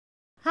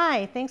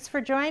Hi, thanks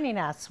for joining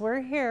us. We're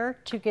here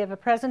to give a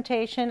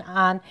presentation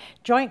on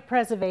joint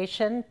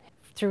preservation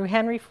through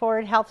Henry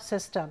Ford Health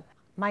System.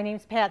 My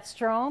name's Pat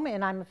Strom,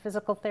 and I'm a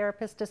physical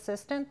therapist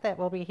assistant that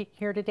will be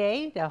here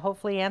today to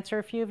hopefully answer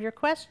a few of your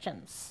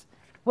questions.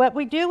 What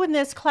we do in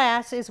this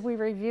class is we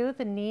review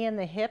the knee and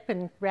the hip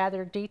in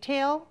rather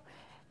detail.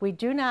 We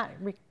do not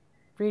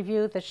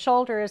review the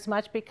shoulder as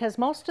much because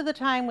most of the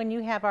time when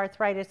you have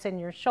arthritis in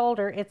your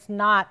shoulder, it's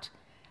not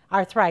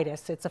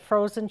arthritis. It's a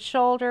frozen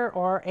shoulder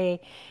or a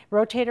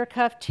rotator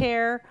cuff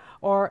tear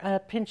or a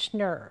pinched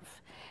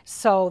nerve.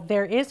 So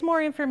there is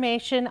more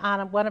information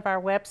on one of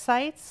our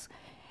websites,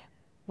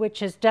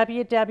 which is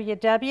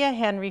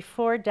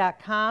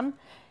www.henryford.com,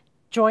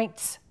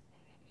 joints,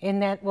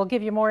 and that will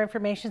give you more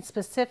information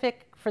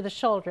specific for the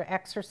shoulder,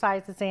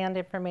 exercises and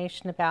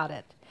information about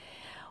it.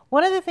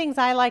 One of the things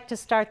I like to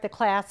start the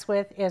class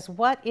with is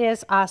what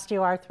is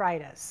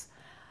osteoarthritis?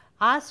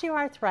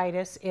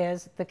 Osteoarthritis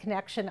is the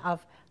connection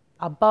of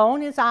a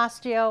bone is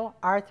osteo,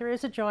 arthro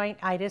is a joint,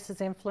 itis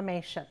is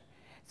inflammation.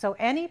 So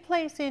any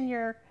place in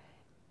your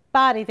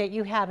body that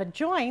you have a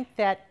joint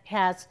that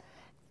has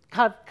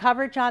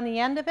coverage on the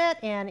end of it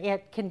and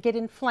it can get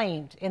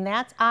inflamed, and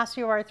that's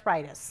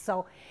osteoarthritis.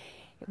 So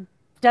it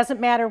doesn't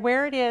matter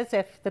where it is,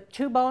 if the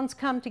two bones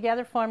come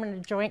together forming a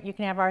joint, you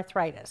can have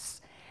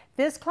arthritis.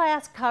 This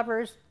class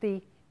covers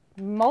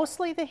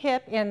mostly the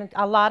hip and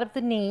a lot of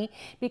the knee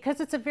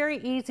because it's a very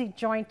easy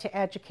joint to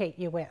educate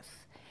you with.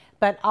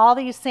 But all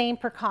these same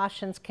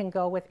precautions can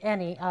go with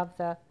any of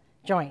the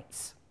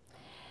joints.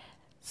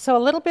 So a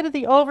little bit of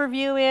the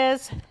overview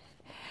is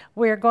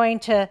we're going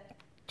to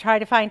try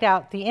to find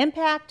out the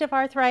impact of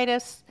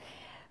arthritis,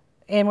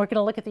 and we're going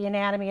to look at the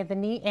anatomy of the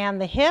knee and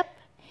the hip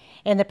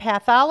and the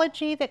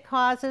pathology that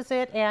causes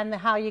it and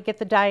how you get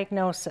the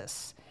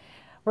diagnosis.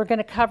 We're going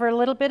to cover a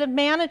little bit of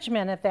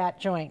management of that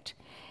joint.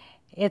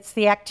 It's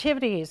the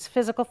activities,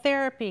 physical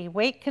therapy,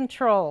 weight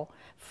control,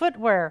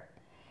 footwear.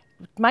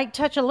 Might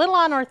touch a little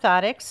on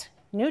orthotics,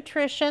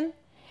 nutrition,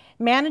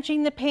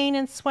 managing the pain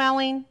and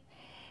swelling,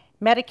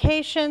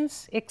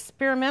 medications,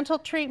 experimental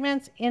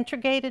treatments,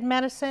 integrated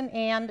medicine,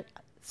 and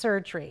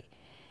surgery.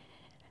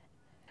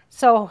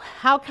 So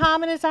how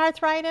common is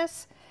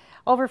arthritis?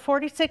 Over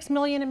 46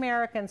 million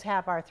Americans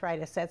have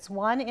arthritis. That's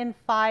 1 in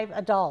 5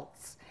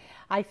 adults.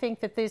 I think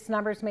that these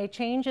numbers may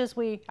change as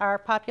our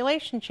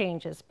population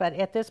changes, but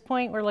at this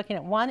point we're looking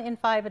at 1 in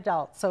 5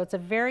 adults. So it's a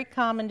very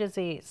common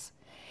disease.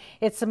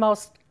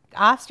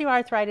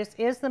 Osteoarthritis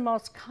is the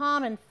most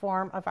common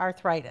form of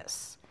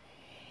arthritis.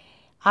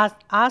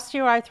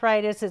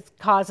 Osteoarthritis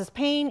causes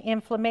pain,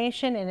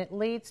 inflammation, and it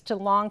leads to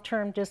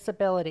long-term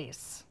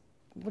disabilities.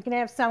 We're going to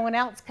have someone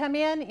else come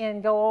in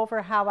and go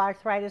over how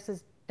arthritis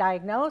is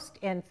diagnosed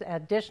and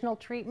additional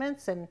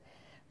treatments, and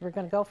we're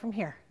going to go from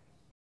here.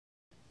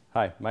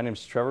 Hi, my name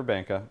is Trevor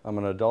Banka. I'm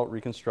an adult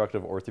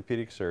reconstructive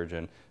orthopedic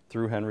surgeon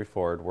through Henry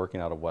Ford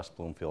working out of West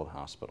Bloomfield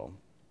Hospital.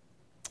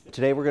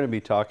 Today we're going to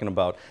be talking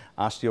about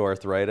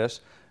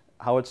osteoarthritis,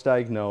 how it's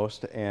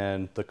diagnosed,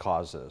 and the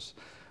causes.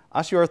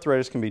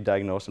 Osteoarthritis can be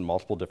diagnosed in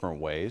multiple different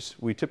ways.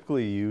 We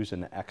typically use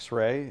an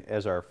X-ray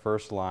as our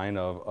first line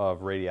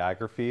of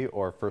radiography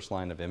or first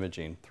line of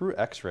imaging. Through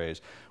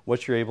X-rays,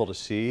 what you're able to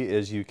see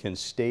is you can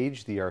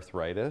stage the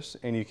arthritis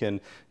and you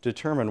can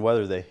determine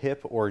whether the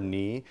hip or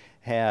knee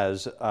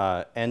has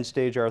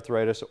end-stage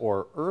arthritis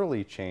or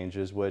early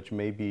changes which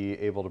may be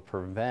able to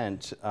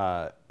prevent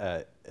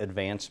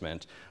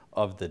advancement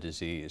of the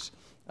disease.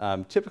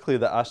 Typically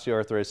the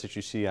osteoarthritis that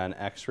you see on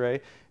X-ray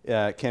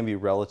can be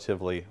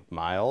relatively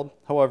mild.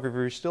 However, if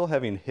you're still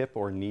having hip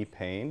or knee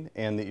pain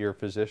and that your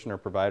physician or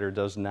provider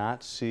does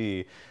not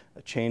see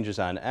changes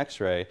on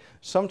X-ray,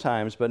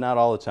 sometimes, but not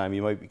all the time,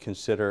 you might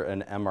consider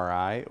an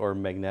MRI or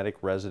magnetic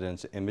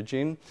resonance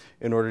imaging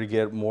in order to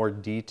get more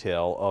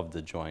detail of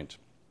the joint.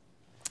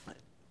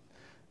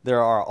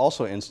 There are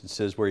also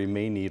instances where you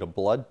may need a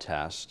blood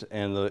test,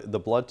 and the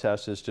blood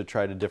test is to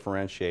try to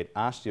differentiate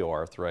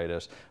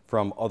osteoarthritis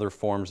from other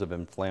forms of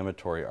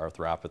inflammatory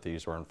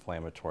arthropathies or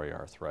inflammatory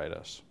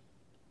arthritis.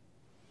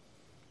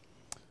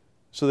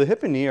 So the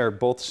hip and knee are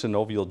both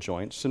synovial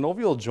joints.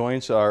 Synovial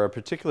joints are a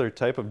particular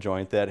type of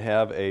joint that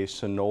have a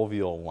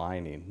synovial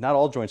lining. Not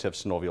all joints have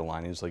synovial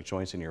linings like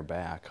joints in your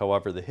back.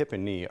 However, the hip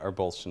and knee are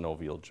both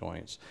synovial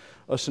joints.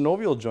 A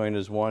synovial joint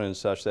is one and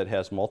such that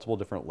has multiple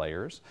different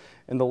layers.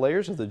 And the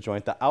layers of the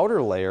joint, the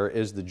outer layer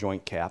is the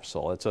joint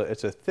capsule. It's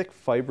a thick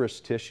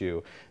fibrous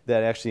tissue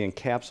that actually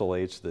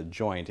encapsulates the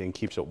joint and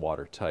keeps it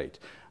watertight.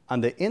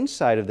 On the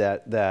inside of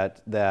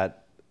that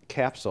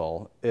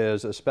capsule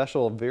is a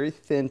special, very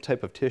thin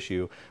type of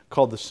tissue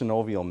called the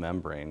synovial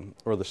membrane,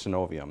 or the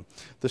synovium.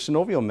 The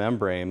synovial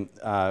membrane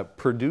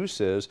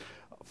produces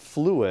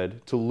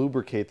fluid to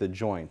lubricate the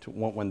joint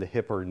when the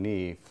hip or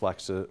knee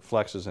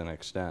flexes and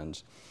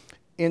extends.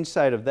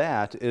 Inside of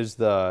that is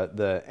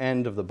the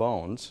end of the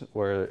bones,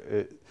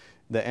 where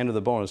the end of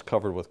the bone is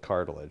covered with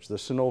cartilage. The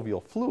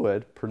synovial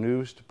fluid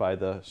produced by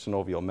the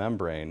synovial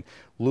membrane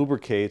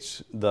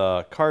lubricates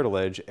the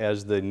cartilage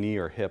as the knee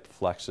or hip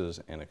flexes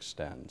and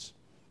extends.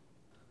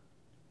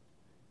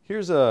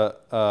 Here's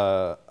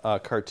a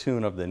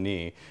cartoon of the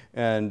knee,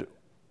 and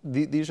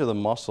these are the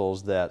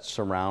muscles that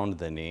surround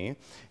the knee.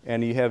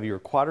 And you have your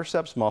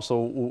quadriceps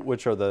muscle,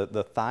 which are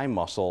the thigh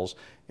muscles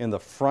in the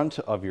front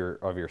of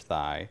your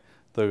thigh.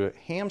 The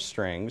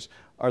hamstrings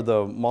are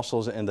the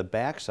muscles in the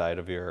backside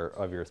of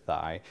your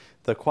thigh.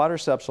 The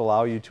quadriceps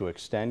allow you to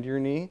extend your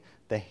knee.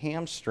 The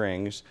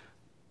hamstrings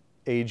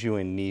aid you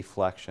in knee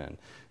flexion.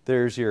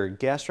 There's your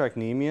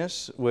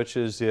gastrocnemius, which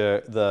is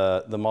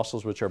the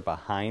muscles which are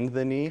behind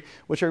the knee,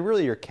 which are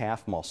really your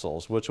calf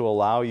muscles, which will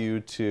allow you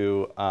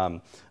to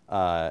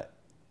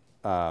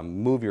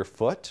move your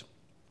foot.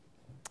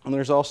 And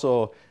there's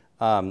also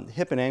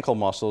hip and ankle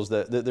muscles.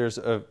 There's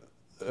a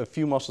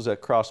few muscles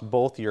that cross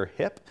both your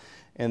hip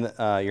and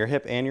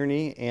your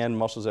knee, and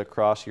muscles that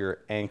cross your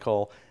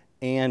ankle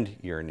and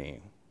your knee.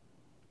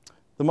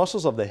 The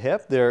muscles of the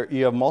hip,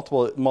 you have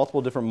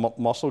multiple different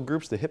muscle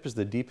groups. The hip is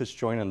the deepest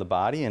joint in the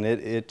body, and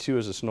it too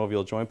is a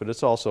synovial joint, but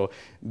it's also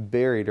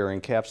buried or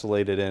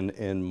encapsulated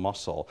in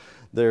muscle.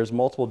 There's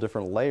multiple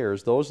different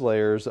layers. Those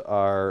layers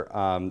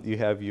are, you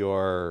have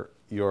your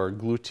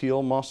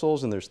gluteal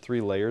muscles, and there's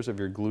 3 layers of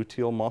your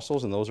gluteal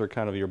muscles, and those are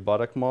kind of your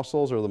buttock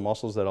muscles, or the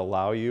muscles that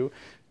allow you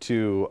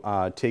to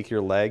take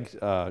your leg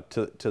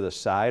to the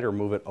side or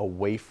move it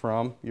away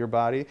from your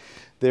body.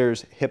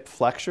 There's hip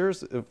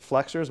flexors,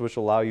 which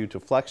allow you to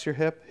flex your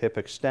hip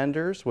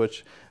extenders,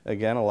 which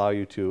again allow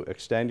you to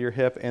extend your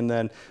hip, and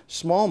then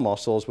small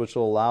muscles, which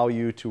will allow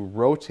you to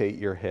rotate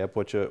your hip,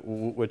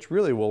 which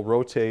really will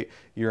rotate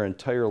your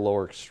entire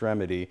lower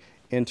extremity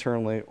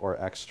internally or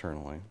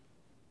externally.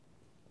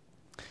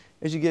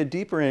 As you get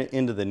deeper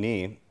into the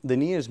knee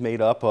is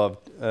made up of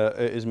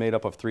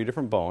 3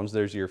 different bones.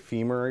 There's your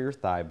femur or your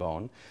thigh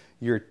bone,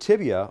 your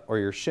tibia or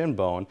your shin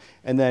bone,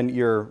 and then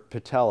your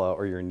patella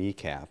or your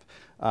kneecap.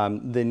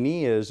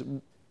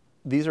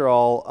 These are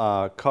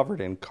all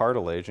covered in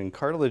cartilage, and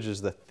cartilage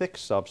is the thick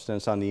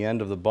substance on the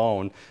end of the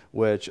bone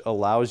which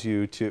allows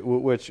you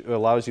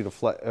to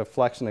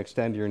flex and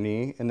extend your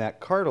knee, and that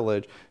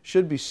cartilage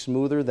should be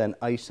smoother than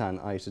ice on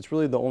ice. It's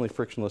really the only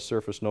frictionless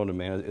surface known to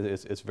man.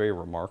 It's very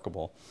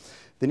remarkable.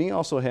 The knee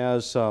also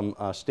has some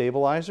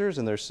stabilizers,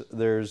 and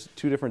there's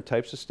 2 different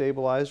types of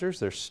stabilizers.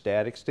 There's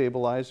static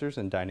stabilizers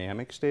and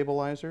dynamic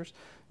stabilizers.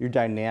 Your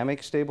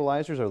dynamic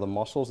stabilizers are the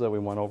muscles that we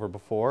went over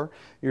before.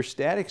 Your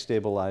static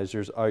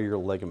stabilizers are your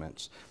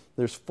ligaments.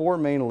 There's 4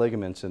 main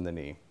ligaments in the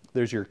knee.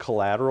 There's your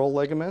collateral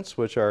ligaments,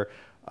 which are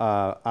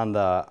on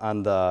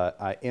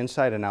the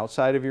inside and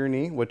outside of your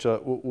knee,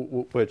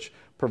 which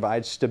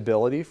provides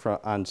stability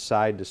on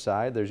side to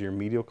side. There's your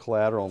medial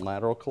collateral and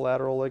lateral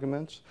collateral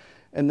ligaments.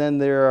 And then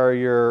there are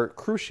your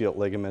cruciate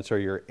ligaments, or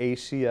your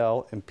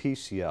ACL and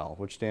PCL,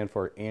 which stand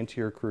for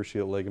anterior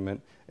cruciate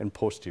ligament and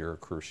posterior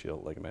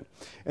cruciate ligament.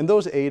 And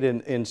those aid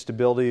in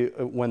stability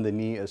when the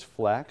knee is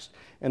flexed.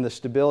 And the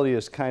stability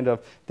is kind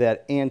of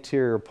that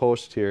anterior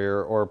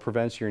posterior, or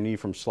prevents your knee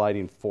from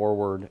sliding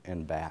forward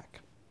and back.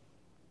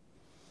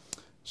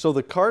 So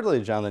the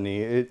cartilage on the knee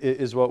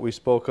is what we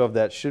spoke of.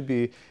 That should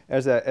be,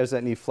 as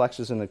that knee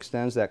flexes and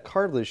extends, that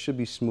cartilage should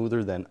be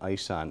smoother than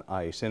ice on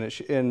ice.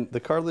 And the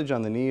cartilage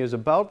on the knee is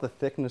about the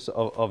thickness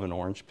of an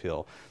orange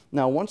peel.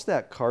 Now, once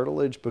that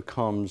cartilage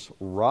becomes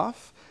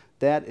rough,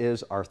 that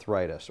is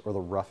arthritis, or the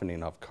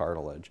roughening of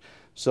cartilage.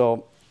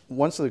 So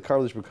once the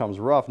cartilage becomes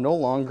rough, no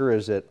longer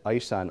is it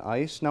ice on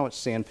ice. Now it's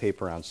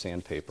sandpaper on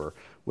sandpaper,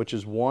 which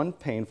is 1,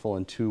 painful,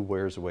 and 2,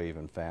 wears away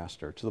even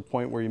faster, to the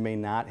point where you may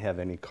not have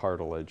any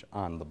cartilage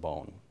on the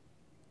bone.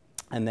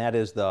 And that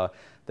is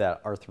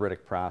that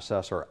arthritic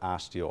process, or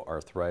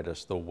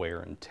osteoarthritis, the wear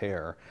and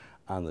tear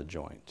on the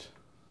joint.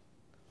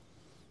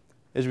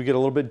 As we get a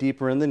little bit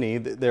deeper in the knee,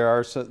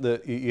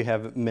 you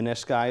have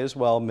menisci as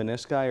well.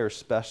 Menisci are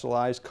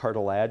specialized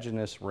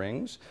cartilaginous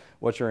rings,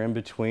 which are in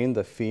between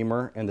the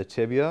femur and the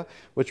tibia,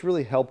 which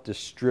really help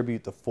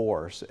distribute the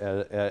force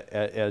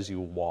as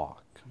you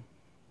walk.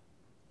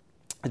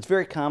 It's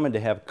very common to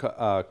have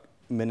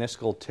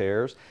meniscal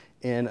tears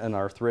in an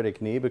arthritic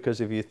knee,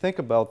 because if you think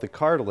about the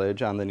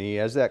cartilage on the knee,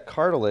 as that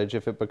cartilage,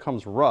 if it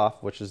becomes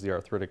rough, which is the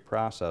arthritic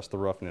process, the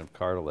roughening of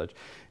cartilage,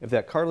 if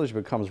that cartilage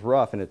becomes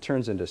rough and it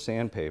turns into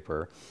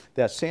sandpaper,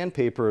 that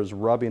sandpaper is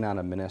rubbing on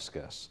a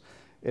meniscus.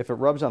 If it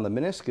rubs on the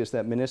meniscus,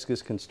 that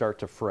meniscus can start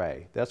to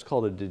fray. That's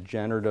called a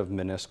degenerative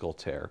meniscal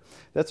tear.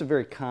 That's a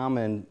very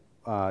common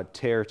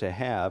tear to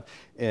have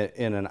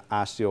in an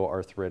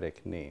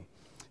osteoarthritic knee.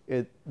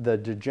 The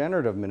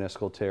degenerative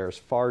meniscal tear is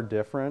far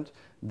different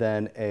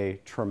than a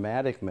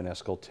traumatic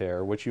meniscal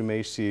tear, which you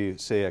may see,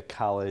 say, a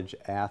college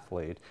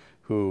athlete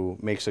who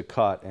makes a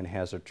cut and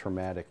has a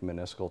traumatic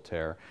meniscal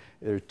tear.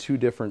 There are 2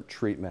 different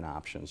treatment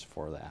options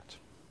for that.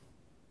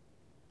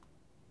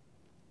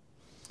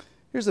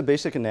 Here's the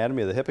basic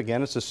anatomy of the hip.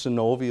 Again, it's a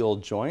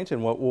synovial joint,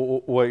 and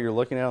what you're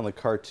looking at on the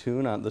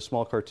cartoon, on the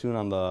small cartoon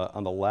on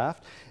the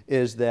left,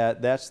 is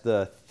that's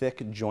the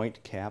thick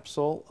joint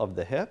capsule of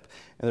the hip,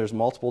 and there's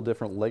multiple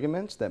different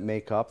ligaments that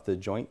make up the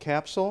joint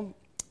capsule.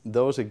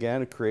 Those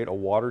again create a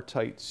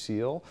watertight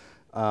seal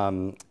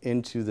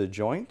into the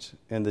joint,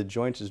 and the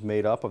joint is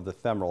made up of the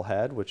femoral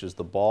head, which is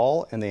the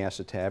ball, and the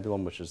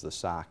acetabulum, which is the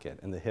socket,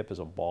 and the hip is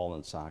a ball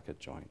and socket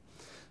joint.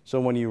 So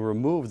when you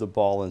remove the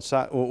ball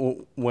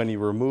and when you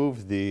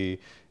remove the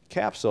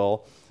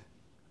capsule,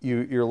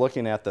 you're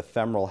looking at the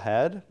femoral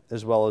head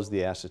as well as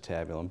the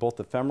acetabulum. Both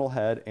the femoral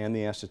head and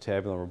the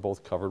acetabulum are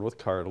both covered with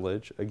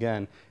cartilage.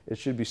 Again, it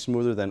should be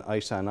smoother than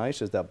ice on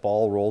ice as that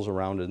ball rolls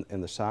around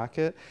in the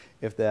socket.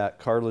 If that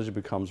cartilage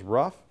becomes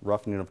rough,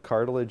 roughening of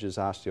cartilage is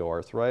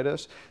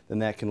osteoarthritis, then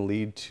that can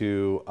lead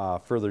to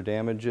further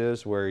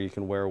damages where you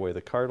can wear away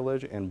the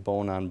cartilage and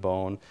bone on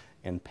bone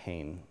and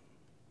pain.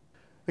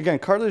 Again,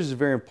 cartilage is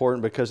very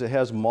important because it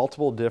has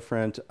multiple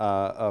different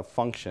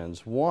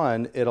functions.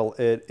 One,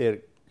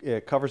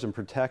 it covers and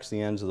protects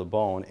the ends of the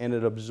bone, and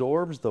it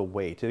absorbs the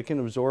weight. It can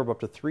absorb up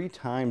to 3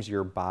 times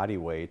your body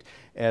weight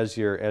as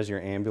you're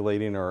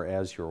ambulating or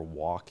as you're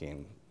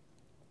walking.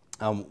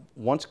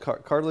 Once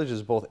cartilage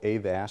is both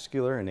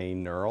avascular and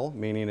aneural,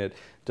 meaning it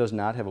does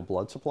not have a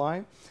blood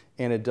supply,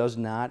 and it does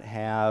not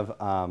have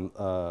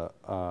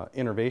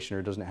innervation,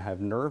 or doesn't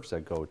have nerves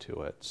that go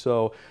to it.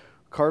 So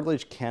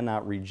cartilage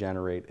cannot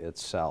regenerate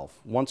itself.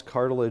 Once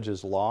cartilage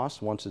is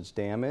lost, once it's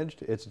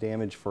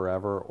damaged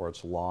forever, or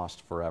it's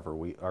lost forever.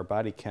 Our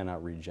body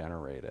cannot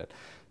regenerate it.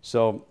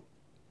 So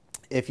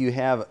if you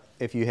have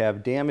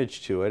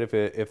damage to it,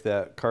 if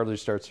that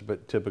cartilage starts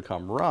to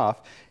become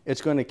rough,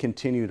 it's going to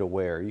continue to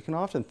wear. You can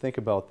often think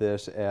about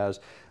this as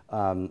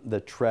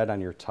the tread on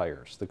your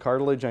tires. The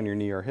cartilage on your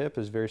knee or hip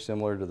is very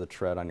similar to the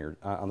tread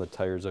on the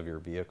tires of your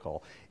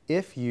vehicle.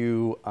 If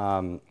you,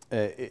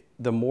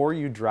 the more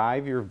you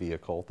drive your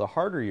vehicle, the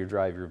harder you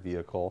drive your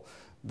vehicle,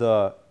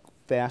 the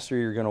faster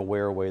you're going to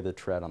wear away the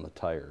tread on the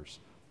tires.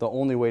 The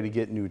only way to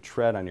get new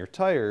tread on your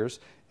tires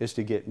is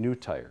to get new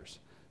tires.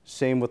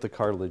 Same with the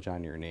cartilage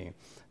on your knee.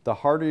 The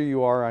harder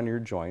you are on your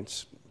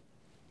joints,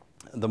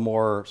 the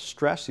more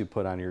stress you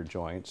put on your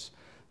joints,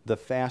 the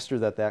faster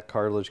that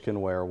cartilage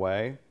can wear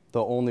away.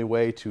 The only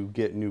way to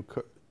get new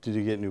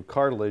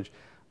cartilage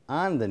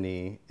on the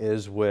knee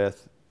is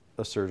with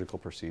a surgical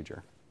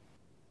procedure.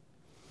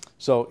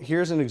 So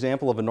here's an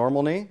example of a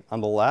normal knee on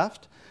the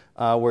left,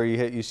 where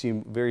you see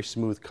very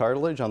smooth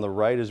cartilage. On the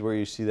right is where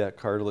you see that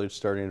cartilage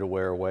starting to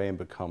wear away and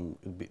become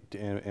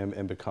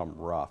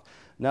rough.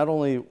 Not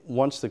only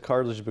once the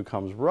cartilage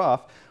becomes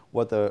rough,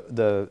 what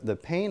the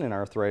pain in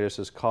arthritis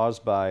is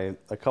caused by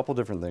a couple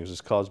different things.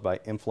 It's caused by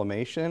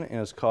inflammation,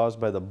 and it's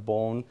caused by the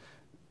bone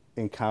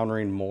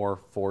encountering more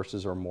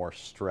forces or more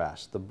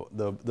stress.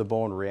 The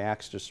bone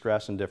reacts to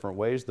stress in different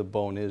ways. The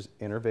bone is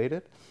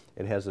innervated.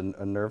 It has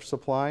a nerve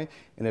supply,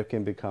 and it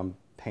can become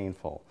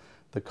painful.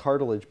 The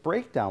cartilage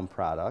breakdown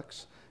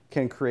products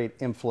can create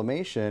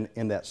inflammation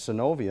in that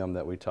synovium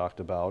that we talked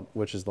about,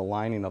 which is the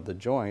lining of the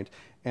joint,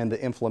 and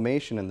the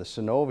inflammation in the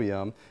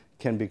synovium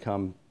can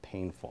become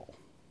painful.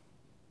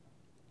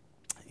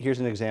 Here's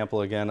an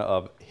example again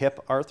of hip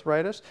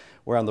arthritis,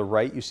 where on the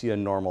right you see a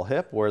normal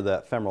hip where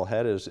that femoral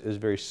head is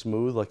very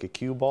smooth like a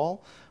cue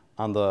ball.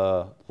 On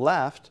the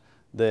left,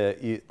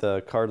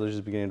 the cartilage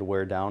is beginning to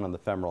wear down on the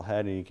femoral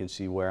head, and you can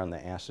see wear on the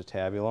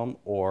acetabulum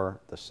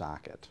or the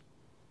socket.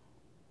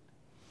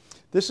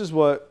 This is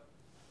what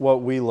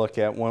we look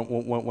at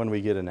when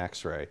we get an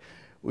x-ray.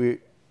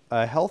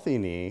 A healthy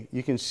knee,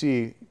 you can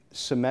see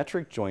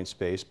symmetric joint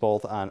space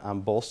both on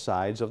both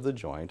sides of the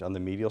joint, on the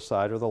medial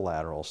side or the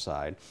lateral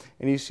side.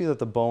 And you see that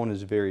the bone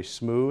is very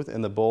smooth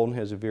and the bone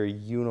has a very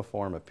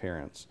uniform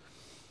appearance.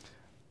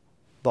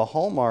 The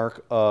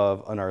hallmark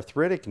of an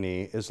arthritic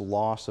knee is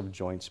loss of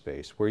joint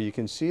space, where you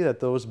can see that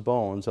those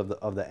bones of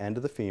the end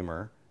of the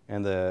femur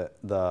and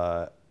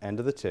the end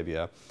of the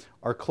tibia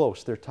are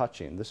close, they're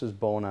touching. This is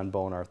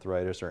bone-on-bone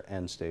arthritis or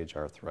end-stage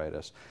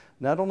arthritis.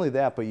 Not only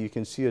that, but you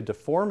can see a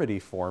deformity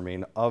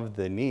forming of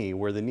the knee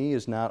where the knee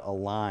is not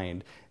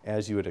aligned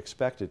as you would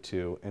expect it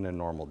to in a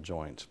normal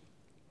joint.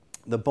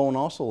 The bone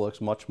also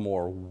looks much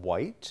more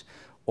white,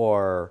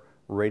 or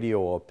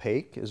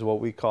radio-opaque is what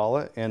we call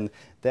it, and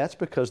that's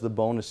because the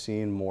bone is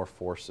seeing more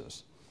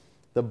forces.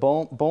 The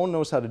bone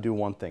knows how to do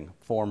one thing,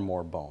 form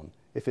more bone.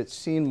 If it's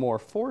seen more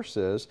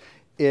forces,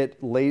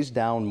 it lays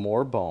down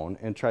more bone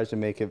and tries to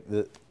make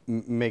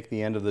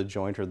the end of the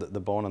joint, or the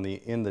bone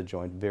in the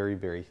joint, very,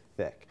 very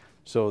thick.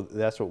 So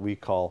that's what we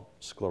call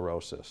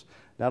sclerosis.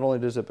 Not only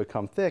does it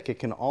become thick, it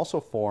can also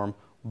form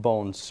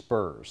bone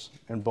spurs.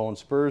 And bone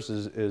spurs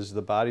is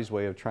the body's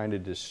way of trying to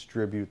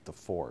distribute the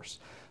force.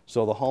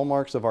 So the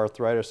hallmarks of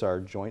arthritis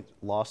are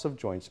loss of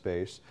joint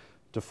space,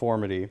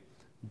 deformity,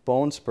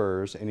 bone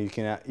spurs, and you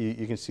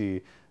can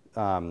see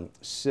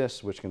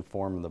cysts which can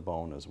form in the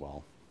bone as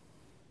well.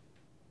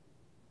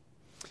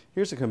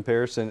 Here's a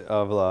comparison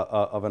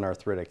of an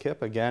arthritic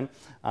hip. Again,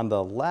 on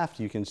the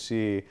left you can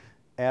see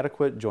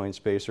adequate joint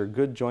space, or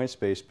good joint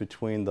space,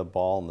 between the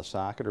ball and the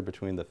socket, or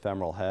between the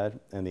femoral head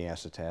and the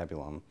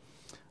acetabulum.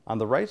 On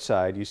the right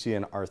side you see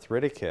an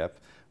arthritic hip,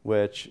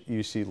 which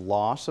you see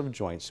loss of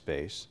joint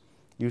space.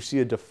 You see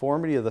a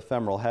deformity of the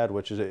femoral head,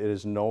 which is it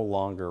is no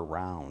longer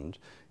round.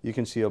 You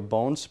can see a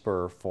bone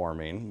spur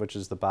forming, which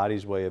is the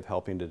body's way of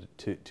helping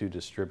to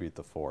distribute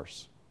the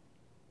force.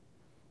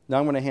 Now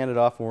I'm going to hand it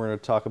off and we're going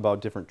to talk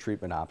about different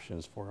treatment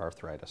options for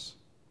arthritis.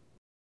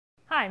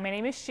 Hi, my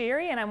name is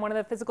Sherry and I'm one of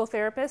the physical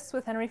therapists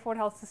with Henry Ford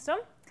Health System.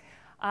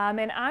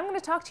 And I'm going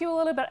to talk to you a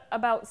little bit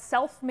about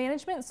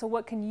self-management. So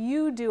what can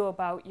you do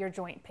about your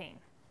joint pain?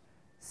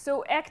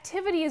 So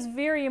activity is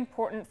very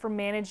important for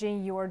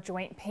managing your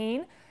joint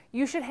pain.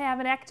 You should have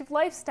an active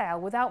lifestyle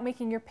without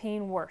making your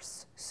pain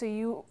worse.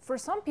 So for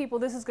some people,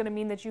 this is going to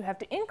mean that you have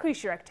to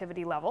increase your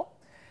activity level.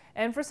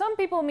 And for some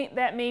people,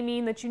 that may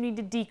mean that you need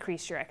to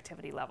decrease your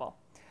activity level.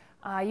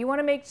 You want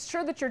to make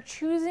sure that you're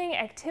choosing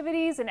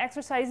activities and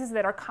exercises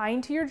that are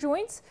kind to your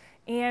joints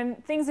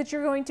and things that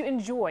you're going to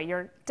enjoy.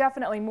 You're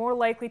definitely more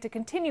likely to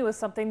continue with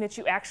something that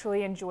you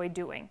actually enjoy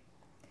doing.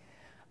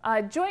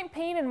 Joint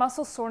pain and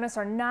muscle soreness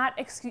are not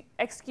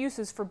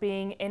excuses for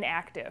being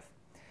inactive.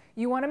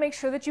 You want to make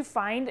sure that you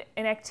find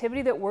an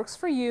activity that works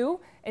for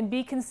you and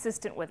be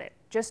consistent with it.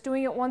 Just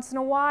doing it once in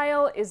a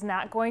while is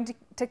not going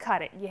to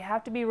cut it. You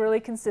have to be really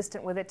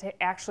consistent with it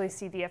to actually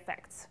see the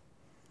effects.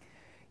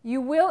 You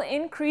will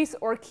increase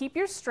or keep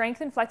your strength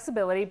and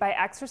flexibility by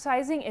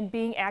exercising and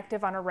being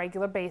active on a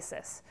regular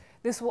basis.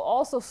 This will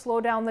also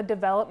slow down the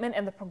development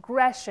and the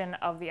progression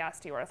of the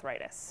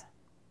osteoarthritis.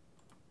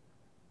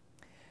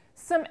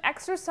 Some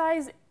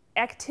exercise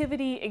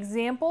activity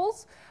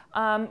examples.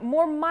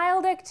 More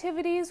mild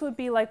activities would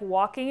be like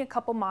walking a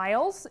couple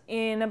miles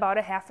in about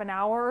a half an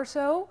hour or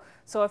so,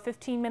 so a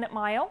 15-minute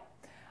mile.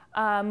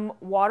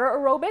 Water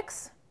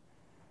aerobics,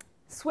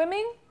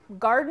 swimming,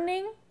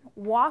 gardening,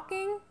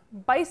 walking,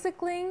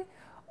 bicycling,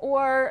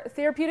 or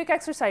therapeutic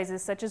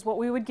exercises such as what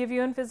we would give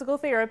you in physical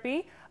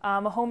therapy,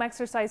 a home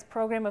exercise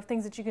program of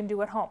things that you can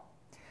do at home.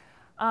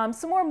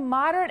 Some more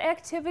moderate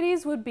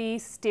activities would be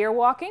stair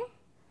walking,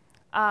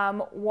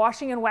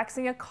 washing and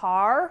waxing a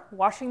car,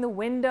 washing the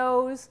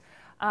windows,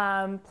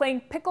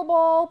 playing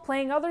pickleball,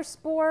 playing other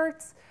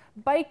sports,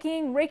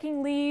 biking,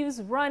 raking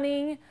leaves,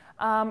 running,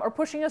 or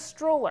pushing a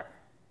stroller.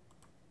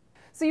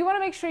 So you want to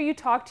make sure you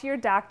talk to your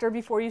doctor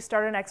before you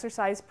start an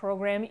exercise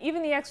program.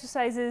 Even the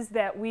exercises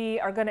that we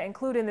are going to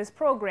include in this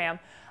program,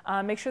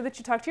 make sure that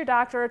you talk to your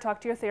doctor or talk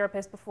to your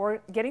therapist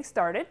before getting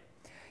started.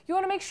 You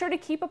want to make sure to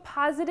keep a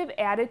positive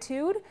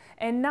attitude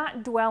and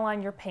not dwell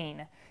on your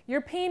pain.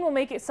 Your pain will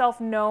make itself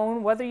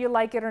known whether you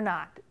like it or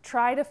not.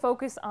 Try to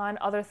focus on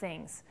other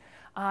things.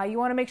 You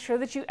want to make sure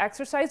that you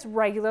exercise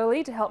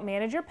regularly to help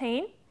manage your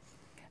pain.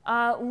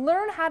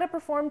 Learn how to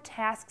perform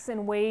tasks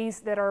in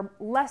ways that are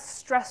less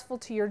stressful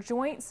to your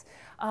joints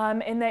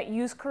and that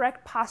use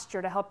correct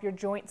posture to help your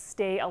joints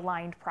stay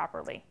aligned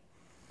properly.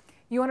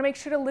 You want to make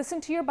sure to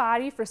listen to your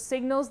body for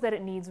signals that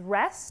it needs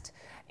rest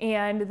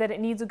and that it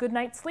needs a good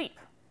night's sleep.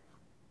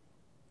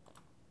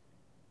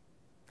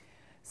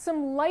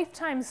 Some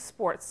lifetime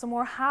sports, some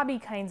more hobby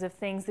kinds of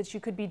things that you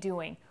could be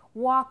doing.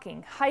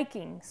 Walking,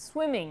 hiking,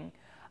 swimming,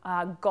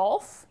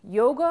 golf,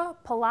 yoga,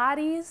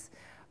 Pilates,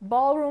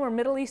 ballroom or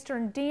Middle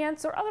Eastern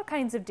dance, or other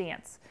kinds of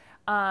dance.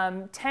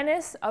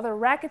 Tennis, other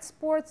racket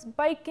sports,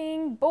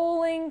 biking,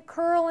 bowling,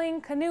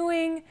 curling,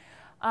 canoeing,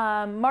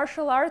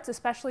 martial arts,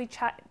 especially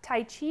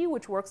Tai Chi,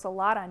 which works a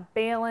lot on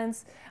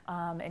balance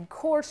and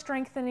core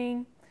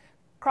strengthening,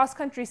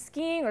 cross-country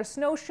skiing or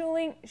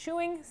snowshoeing,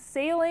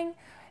 sailing,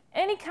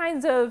 any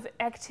kinds of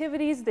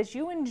activities that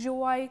you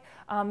enjoy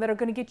that are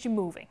going to get you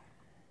moving.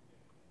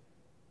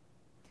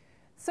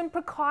 Some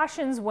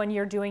precautions when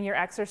you're doing your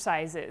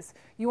exercises.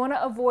 You want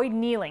to avoid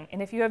kneeling,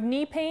 and if you have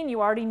knee pain, you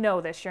already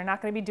know this. You're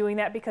not going to be doing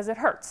that because it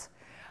hurts.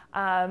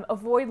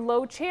 Avoid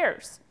low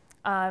chairs,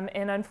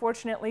 and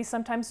unfortunately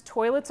sometimes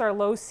toilets are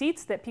low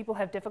seats that people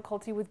have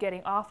difficulty with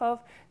getting off of.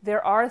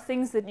 There are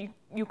things that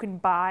you can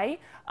buy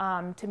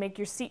to make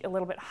your seat a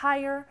little bit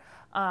higher.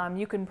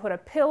 You can put a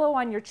pillow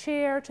on your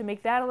chair to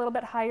make that a little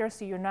bit higher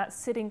so you're not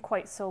sitting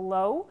quite so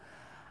low.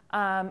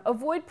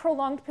 Avoid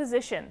prolonged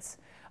positions.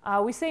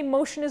 We say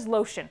motion is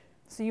lotion,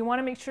 so you want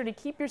to make sure to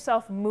keep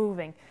yourself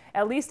moving.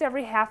 At least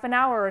every half an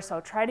hour or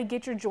so, try to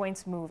get your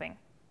joints moving.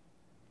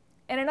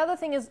 And another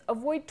thing is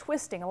avoid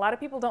twisting. A lot of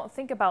people don't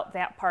think about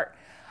that part,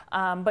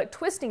 but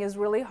twisting is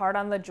really hard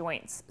on the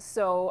joints.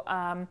 So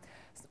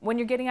when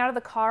you're getting out of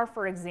the car,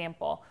 for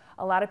example,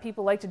 a lot of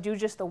people like to do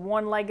just the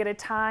one leg at a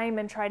time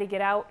and try to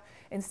get out.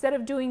 Instead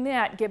of doing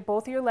that, get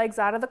both of your legs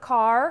out of the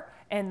car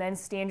and then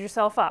stand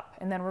yourself up.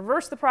 And then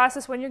reverse the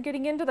process when you're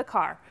getting into the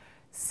car.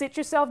 Sit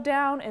yourself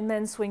down and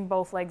then swing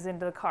both legs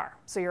into the car.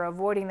 So you're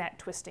avoiding that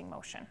twisting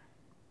motion.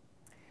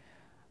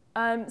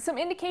 Some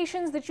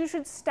indications that you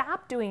should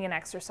stop doing an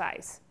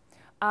exercise.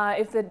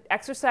 If the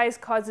exercise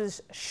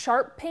causes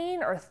sharp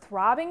pain or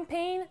throbbing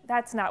pain,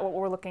 that's not what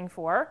we're looking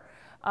for.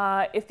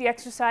 If the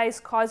exercise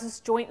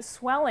causes joint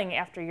swelling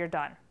after you're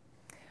done.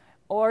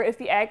 Or if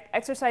the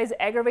exercise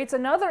aggravates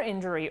another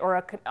injury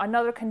or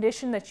another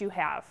condition that you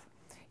have.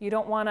 You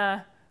don't want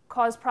to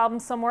cause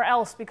problems somewhere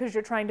else because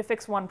you're trying to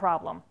fix one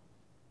problem.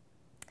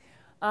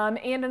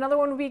 And another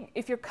one would be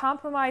if you're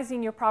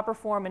compromising your proper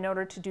form in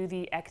order to do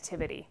the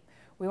activity.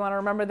 We want to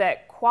remember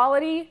that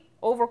quality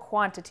over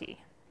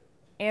quantity.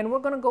 And we're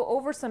going to go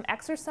over some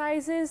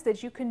exercises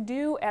that you can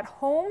do at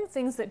home,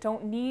 things that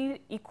don't need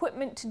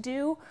equipment to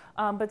do,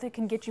 but that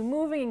can get you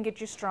moving and get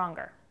you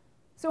stronger.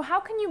 So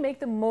how can you make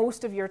the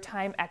most of your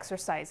time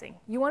exercising?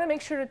 You want to make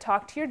sure to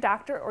talk to your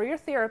doctor or your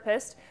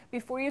therapist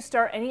before you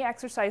start any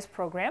exercise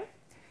program.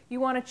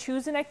 You want to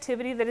choose an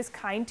activity that is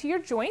kind to your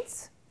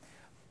joints.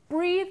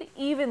 Breathe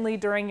evenly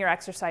during your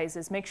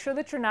exercises. Make sure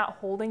that you're not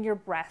holding your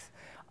breath.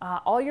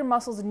 All your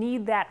muscles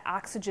need that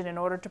oxygen in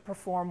order to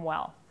perform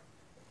well.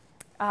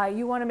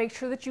 You want to make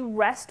sure that you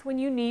rest when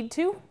you need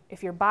to.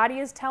 If your body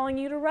is telling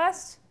you to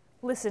rest,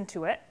 listen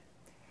to it.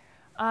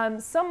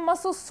 Some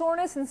muscle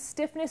soreness and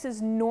stiffness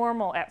is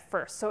normal at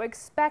first, so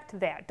expect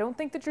that. Don't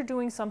think that you're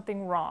doing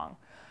something wrong.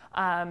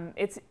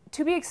 It's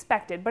to be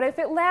expected, but if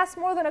it lasts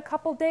more than a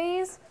couple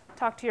days,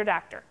 talk to your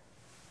doctor.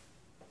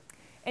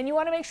 And you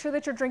want to make sure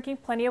that you're drinking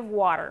plenty of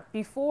water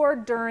before,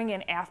 during,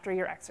 and after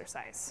your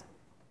exercise.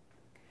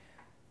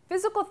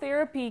 Physical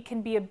therapy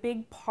can be a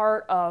big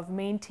part of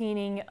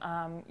maintaining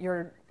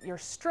your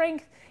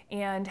strength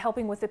and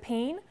helping with the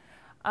pain.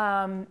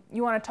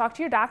 You want to talk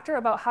to your doctor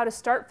about how to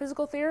start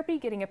physical therapy,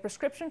 getting a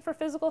prescription for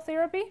physical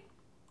therapy.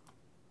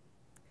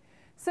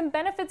 Some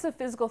benefits of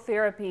physical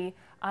therapy,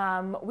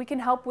 we can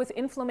help with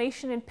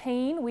inflammation and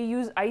pain. We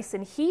use ice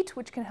and heat,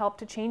 which can help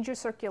to change your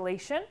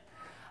circulation.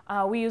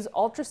 We use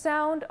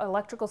ultrasound,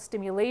 electrical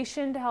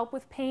stimulation to help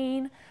with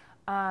pain.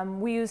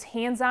 We use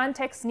hands-on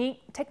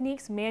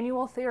techniques,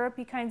 manual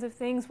therapy kinds of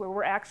things where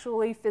we're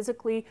actually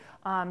physically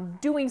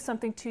doing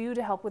something to you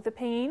to help with the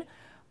pain.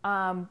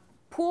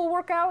 Pool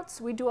workouts,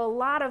 we do a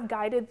lot of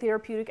guided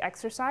therapeutic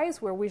exercise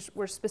where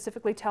we're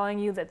specifically telling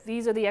you that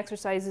these are the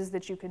exercises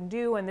that you can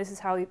do and this is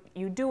how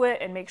you do it,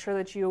 and make sure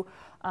that you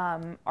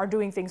are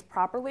doing things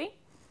properly.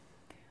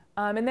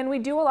 And then we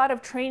do a lot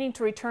of training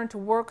to return to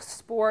work,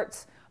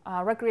 sports,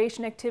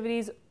 recreation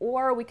activities,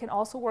 or we can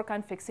also work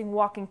on fixing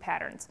walking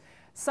patterns.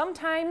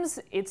 Sometimes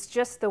it's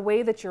just the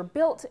way that you're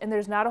built and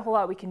there's not a whole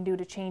lot we can do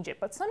to change it,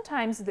 but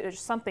sometimes there's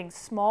something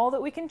small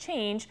that we can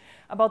change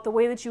about the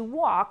way that you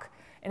walk.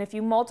 And if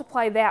you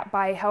multiply that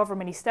by however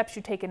many steps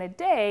you take in a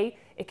day,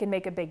 it can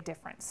make a big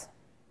difference.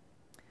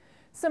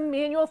 Some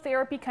manual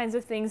therapy kinds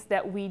of things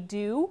that we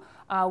do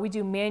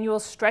manual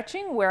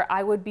stretching, where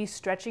I would be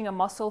stretching a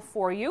muscle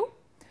for you.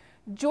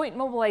 Joint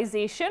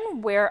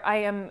mobilization, where I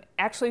am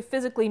actually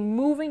physically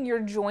moving your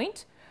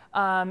joint,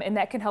 and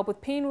that can help with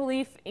pain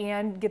relief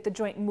and get the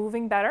joint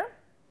moving better.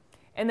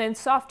 And then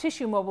soft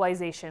tissue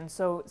mobilization,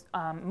 so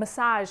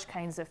massage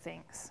kinds of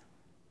things.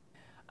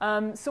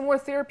 Some more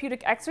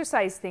therapeutic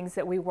exercise things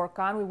that we work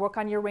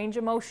on your range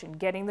of motion,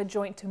 getting the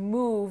joint to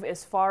move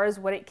as far as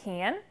what it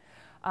can.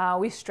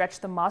 We stretch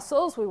the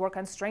muscles, we work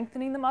on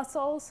strengthening the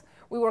muscles.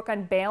 We work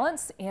on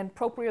balance and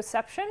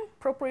proprioception.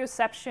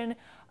 Proprioception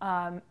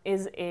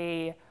is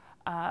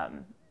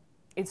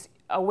it's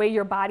a way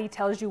your body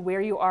tells you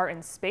where you are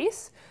in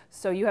space.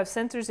 So you have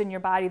sensors in your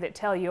body that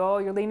tell you, oh,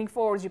 you're leaning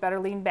forwards, you better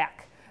lean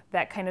back,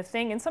 that kind of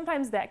thing. And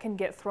sometimes that can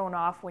get thrown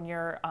off when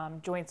your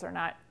joints are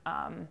not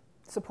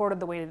supported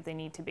the way that they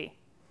need to be.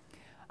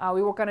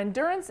 We work on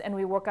endurance and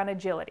we work on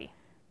agility.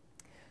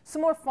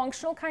 Some more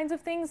functional kinds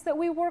of things that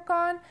we work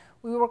on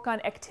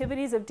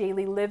activities of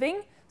daily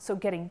living, so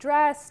getting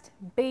dressed,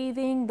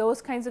 bathing,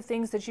 those kinds of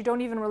things that you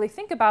don't even really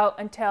think about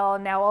until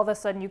now all of a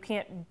sudden you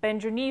can't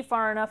bend your knee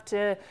far enough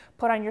to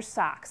put on your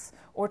socks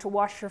or to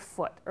wash your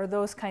foot, or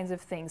those kinds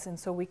of things. And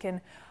so we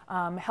can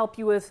help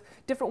you with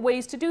different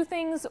ways to do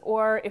things,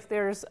 or if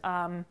there's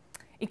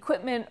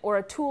equipment or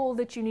a tool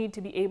that you need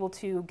to be able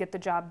to get the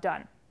job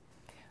done.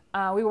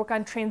 We work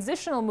on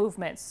transitional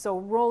movements, so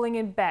rolling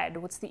in bed.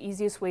 What's the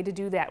easiest way to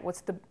do that?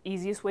 What's the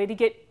easiest way to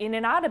get in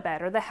and out of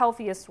bed, or the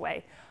healthiest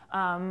way?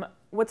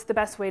 What's the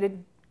best way to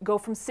go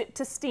from sit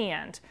to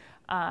stand?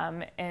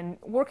 And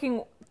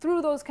working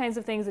through those kinds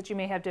of things that you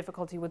may have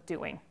difficulty with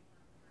doing.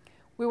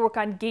 We work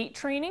on gait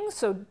training,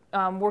 so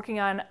working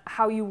on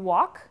how you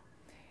walk,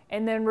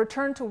 and then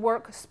return to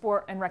work,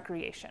 sport, and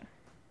recreation.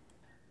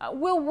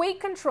 Will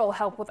weight control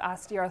help with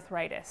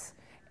osteoarthritis?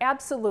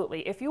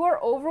 Absolutely. If you are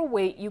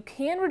overweight, you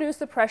can reduce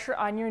the pressure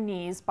on your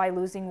knees by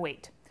losing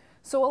weight.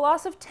 So a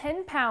loss of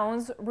 10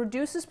 pounds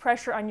reduces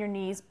pressure on your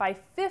knees by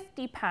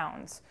 50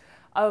 pounds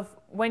of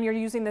when you're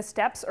using the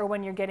steps or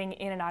when you're getting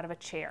in and out of a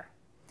chair.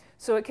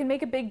 So it can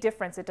make a big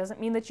difference. It doesn't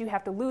mean that you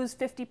have to lose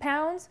 50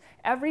 pounds.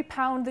 Every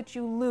pound that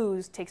you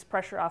lose takes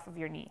pressure off of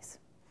your knees.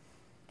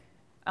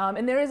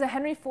 And there is a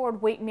Henry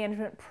Ford weight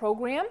management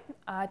program.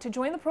 To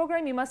join the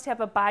program, you must have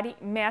a body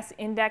mass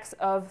index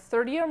of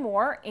 30 or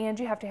more, and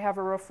you have to have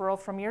a referral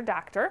from your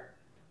doctor.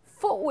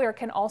 Footwear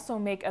can also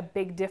make a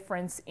big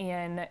difference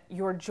in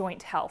your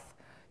joint health.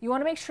 You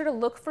want to make sure to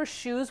look for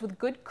shoes with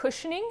good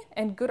cushioning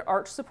and good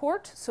arch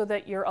support so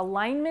that your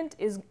alignment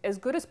is as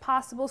good as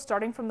possible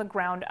starting from the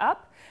ground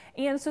up,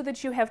 and so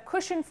that you have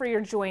cushion for your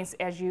joints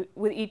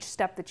with each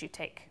step that you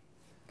take.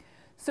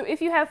 So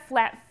if you have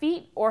flat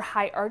feet or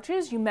high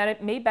arches, you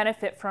may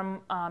benefit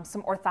from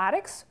some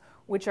orthotics,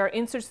 which are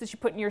inserts that you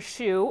put in your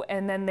shoe,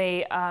 and then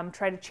they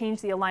try to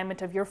change the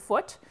alignment of your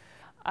foot.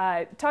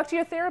 Talk to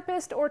your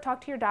therapist or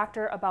talk to your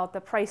doctor about the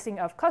pricing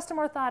of custom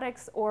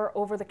orthotics or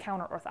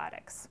over-the-counter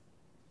orthotics.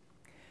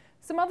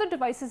 Some other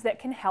devices that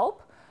can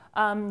help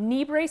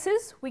Knee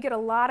braces, we get a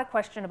lot of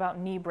question about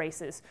knee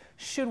braces.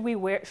 Should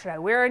I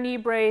wear a knee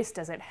brace?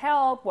 Does it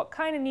help? What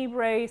kind of knee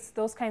brace?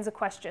 Those kinds of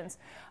questions.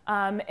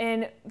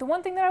 And the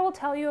one thing that I will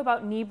tell you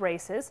about knee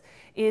braces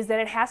is that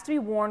it has to be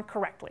worn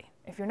correctly.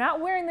 If you're not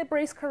wearing the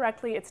brace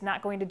correctly, it's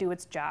not going to do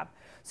its job.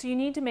 So you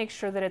need to make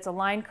sure that it's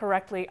aligned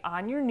correctly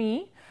on your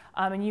knee,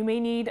 and you may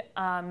need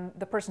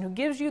the person who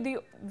gives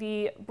you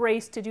the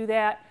brace to do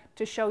that,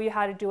 to show you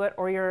how to do it,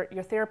 or your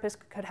therapist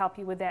could help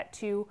you with that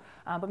too.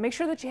 But make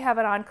sure that you have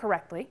it on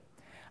correctly.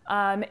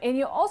 And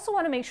you also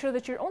want to make sure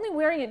that you're only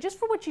wearing it just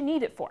for what you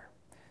need it for.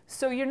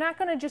 So you're not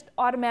going to just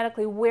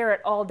automatically wear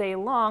it all day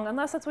long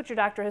unless that's what your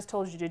doctor has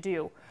told you to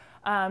do.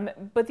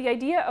 But the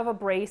idea of a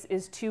brace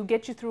is to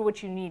get you through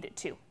what you need it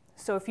to.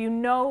 So if you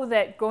know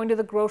that going to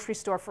the grocery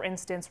store, for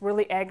instance,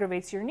 really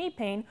aggravates your knee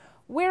pain,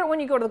 wear it when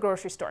you go to the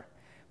grocery store.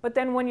 But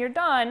then when you're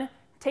done,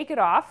 take it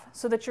off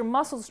so that your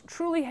muscles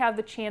truly have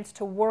the chance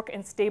to work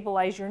and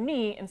stabilize your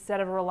knee instead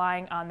of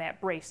relying on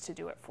that brace to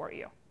do it for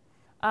you.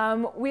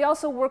 We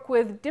also work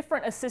with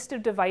different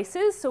assistive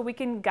devices, so we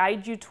can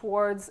guide you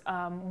towards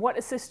what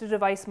assistive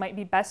device might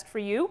be best for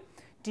you.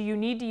 Do you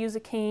need to use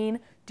a cane?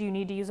 Do you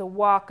need to use a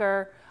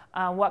walker?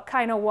 What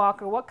kind of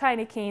walker? What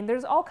kind of cane?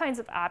 There's all kinds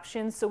of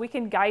options, so we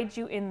can guide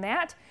you in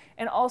that,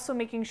 and also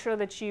making sure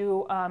that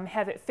you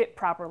have it fit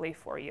properly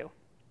for you.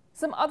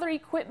 Some other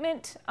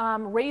equipment,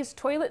 raised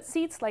toilet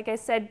seats. Like I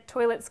said,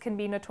 toilets can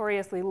be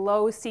notoriously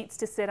low seats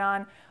to sit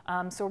on,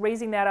 so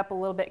raising that up a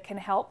little bit can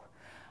help.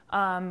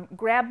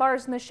 Grab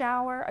bars in the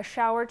shower, a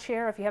shower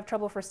chair. If you have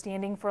trouble for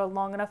standing for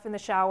long enough in the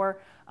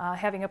shower,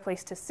 having a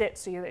place to sit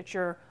so that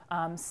you're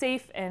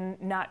safe and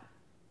not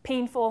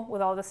painful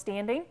with all the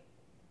standing.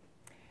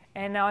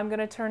 And now I'm going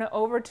to turn it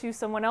over to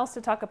someone else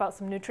to talk about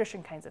some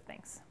nutrition kinds of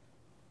things.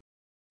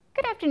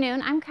 Good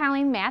afternoon, I'm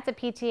Colleen Matz, a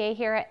PTA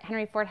here at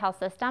Henry Ford Health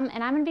System,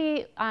 and I'm going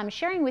to be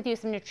sharing with you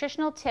some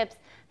nutritional tips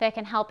that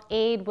can help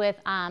aid with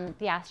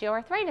the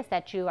osteoarthritis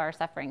that you are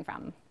suffering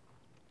from.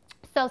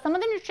 So some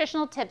of the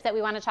nutritional tips that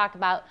we want to talk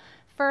about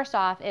first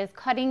off is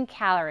cutting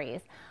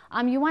calories.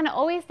 You want to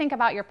always think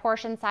about your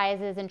portion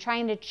sizes and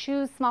trying to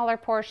choose smaller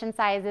portion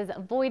sizes,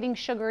 avoiding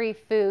sugary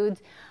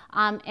foods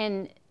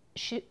and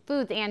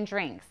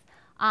drinks.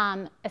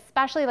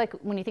 Especially like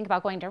when you think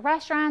about going to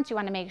restaurants, you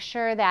want to make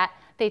sure that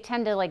they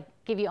tend to like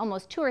give you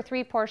almost 2 or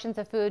 3 portions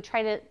of food.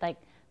 Try to like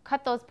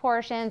cut those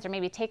portions or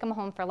maybe take them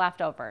home for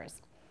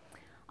leftovers.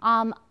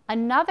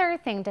 Another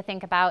thing to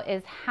think about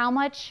is how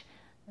much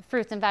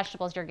fruits and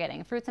vegetables you're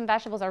getting. Fruits and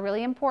vegetables are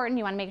really important.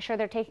 You want to make sure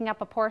they're taking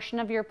up a portion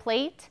of your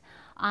plate.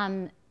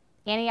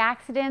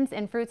 Antioxidants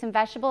in fruits and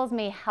vegetables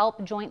may help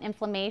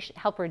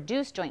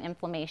reduce joint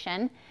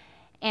inflammation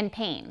and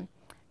pain.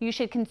 You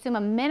should consume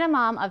a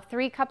minimum of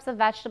 3 cups of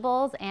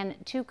vegetables and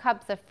 2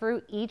 cups of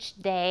fruit each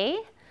day.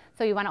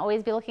 So you want to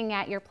always be looking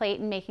at your plate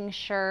and making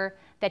sure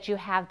that you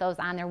have those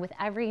on there with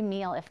every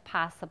meal if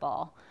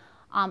possible.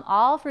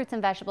 All fruits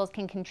and vegetables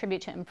can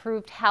contribute to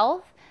improved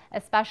health,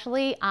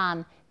 especially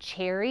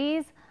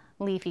cherries,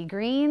 leafy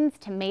greens,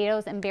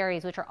 tomatoes, and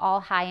berries, which are all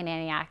high in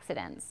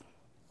antioxidants.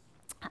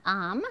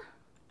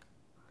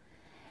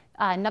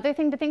 Another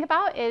thing to think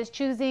about is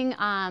choosing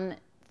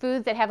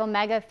foods that have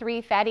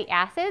omega-3 fatty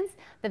acids.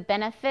 The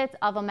benefits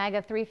of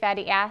omega-3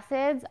 fatty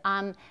acids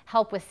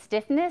help with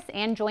stiffness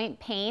and joint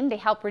pain. They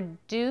help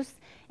reduce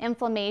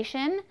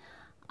inflammation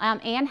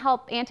and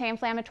help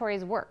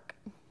anti-inflammatories work.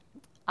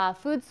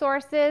 Food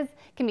sources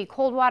can be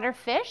cold water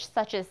fish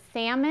such as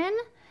salmon,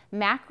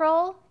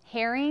 mackerel,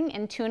 herring,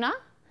 and tuna.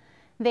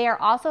 They are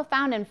also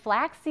found in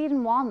flaxseed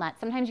and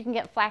walnuts. Sometimes you can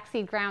get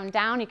flaxseed ground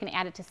down. You can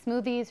add it to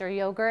smoothies or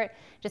yogurt.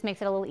 It just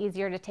makes it a little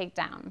easier to take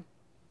down.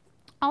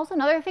 Also,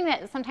 another thing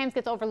that sometimes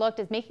gets overlooked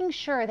is making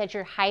sure that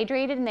you're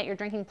hydrated and that you're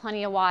drinking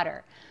plenty of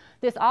water.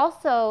 This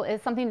also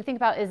is something to think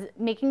about, is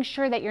making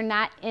sure that you're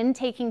not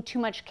intaking too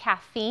much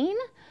caffeine.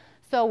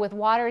 So with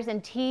waters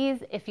and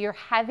teas, if you're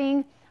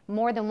having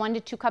more than 1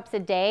 to 2 cups a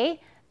day,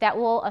 that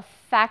will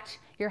affect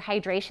your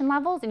hydration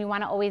levels, and you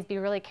want to always be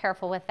really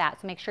careful with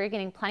that. So make sure you're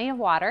getting plenty of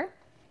water.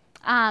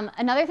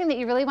 Another thing that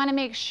you really want to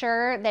make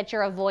sure that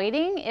you're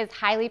avoiding is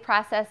highly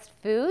processed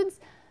foods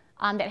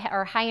that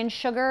are high in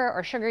sugar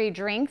or sugary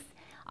drinks.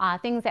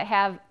 Things that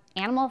have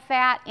animal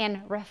fat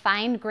and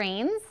refined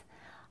grains.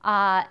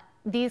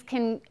 These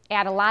can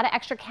add a lot of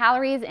extra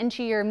calories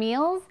into your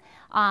meals,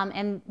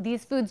 and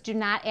these foods do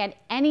not add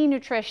any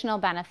nutritional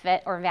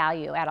benefit or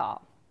value at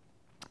all.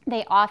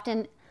 They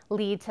often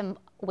lead to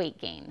weight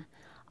gain.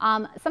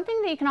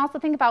 Something that you can also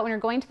think about when you're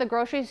going to the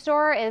grocery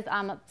store is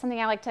something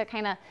I like to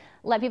kind of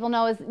let people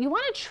know is you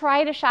want to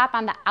try to shop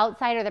on the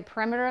outside or the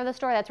perimeter of the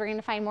store. That's where you're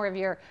going to find more of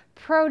your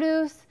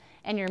produce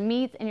and your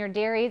meats and your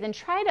dairies, and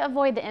try to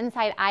avoid the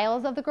inside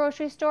aisles of the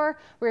grocery store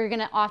where you're going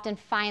to often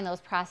find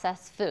those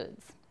processed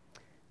foods.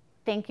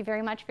 Thank you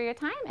very much for your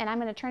time, and I'm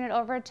going to turn it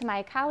over to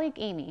my colleague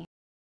Amy.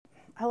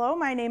 Hello,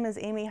 my name is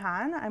Amy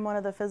Hahn. I'm one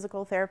of the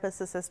physical therapist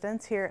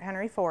assistants here at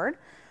Henry Ford,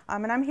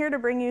 and I'm here to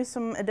bring you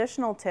some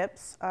additional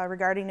tips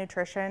regarding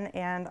nutrition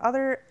and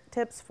other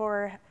tips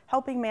for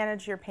helping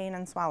manage your pain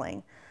and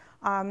swelling.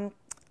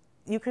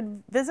 You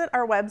could visit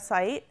our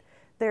website,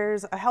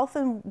 There's a health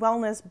and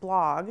wellness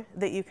blog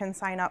that you can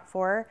sign up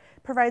for.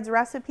 It provides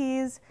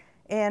recipes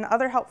and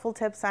other helpful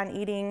tips on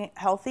eating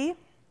healthy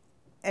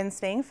and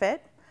staying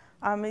fit.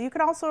 You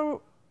could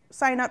also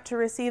sign up to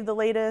receive the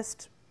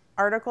latest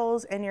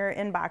articles in your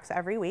inbox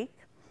every week.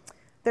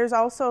 There's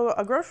also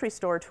a grocery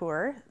store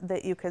tour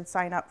that you could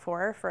sign up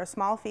for a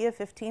small fee of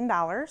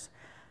 $15,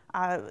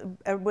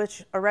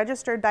 which a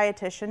registered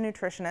dietitian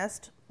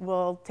nutritionist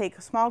will take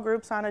small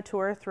groups on a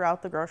tour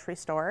throughout the grocery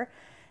store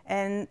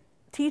and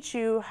teach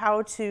you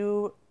how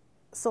to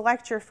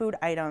select your food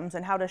items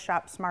and how to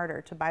shop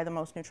smarter to buy the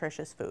most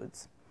nutritious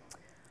foods.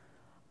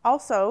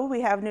 Also,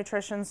 we have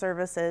nutrition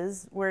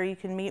services where you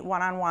can meet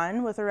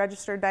one-on-one with a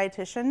registered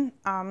dietitian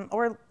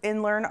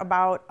and learn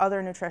about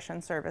other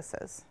nutrition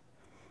services.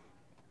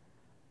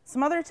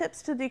 Some other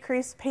tips to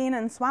decrease pain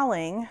and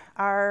swelling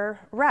are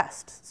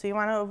rest. So you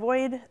want to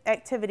avoid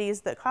activities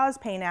that cause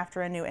pain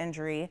after a new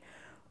injury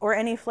or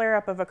any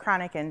flare-up of a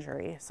chronic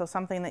injury, so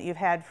something that you've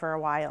had for a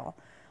while.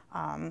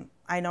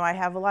 I know I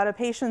have a lot of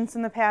patients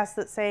in the past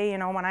that say,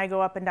 when I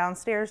go up and down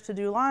stairs to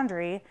do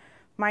laundry,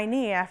 my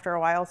knee after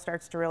a while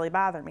starts to really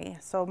bother me.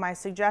 So my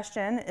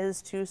suggestion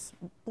is to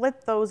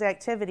split those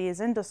activities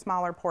into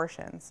smaller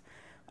portions.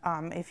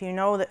 If you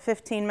know that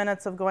 15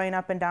 minutes of going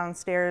up and down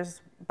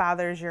stairs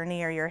bothers your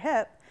knee or your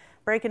hip,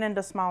 break it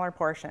into smaller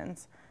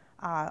portions.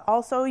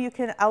 Also, you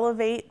can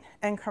elevate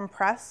and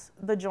compress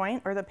the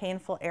joint or the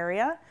painful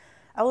area.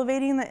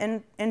 Elevating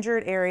the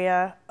injured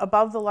area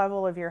above the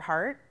level of your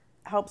heart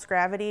helps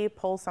gravity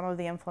pull some of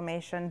the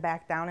inflammation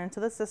back down into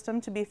the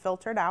system to be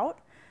filtered out.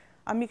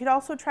 You could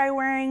also try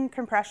wearing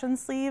compression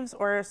sleeves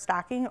or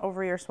stocking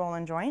over your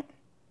swollen joint.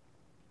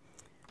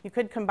 You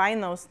could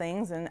combine those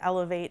things and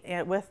elevate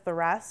it with the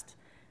rest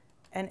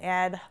and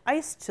add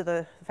ice to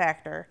the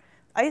factor.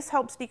 Ice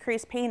helps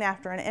decrease pain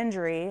after an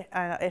injury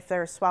if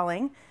there's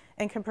swelling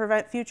and can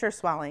prevent future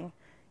swelling.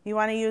 You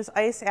want to use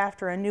ice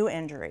after a new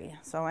injury.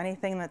 So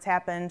anything that's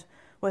happened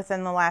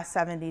within the last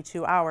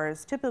 72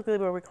 hours typically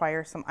will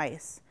require some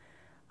ice.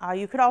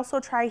 You could also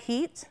try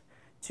heat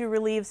to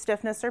relieve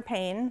stiffness or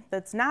pain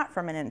that's not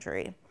from an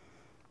injury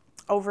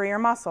over your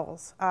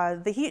muscles.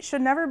 The heat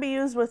should never be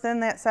used within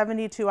that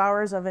 72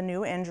 hours of a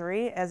new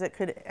injury, as it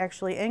could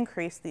actually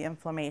increase the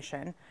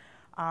inflammation.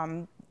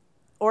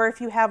 Or if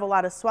you have a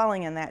lot of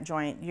swelling in that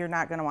joint, you're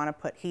not going to want to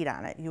put heat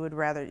on it.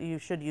 You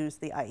should use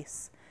the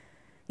ice.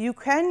 You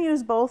can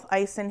use both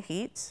ice and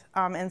heat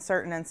in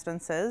certain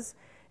instances.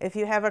 If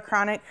you have a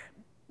chronic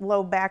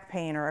low back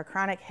pain or a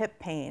chronic hip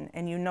pain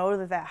and you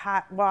know that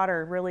hot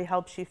water really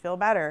helps you feel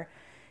better,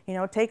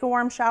 take a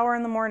warm shower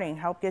in the morning,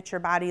 help get your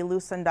body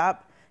loosened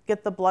up,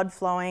 get the blood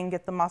flowing,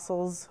 get the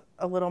muscles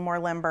a little more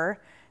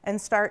limber, and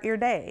start your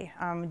day.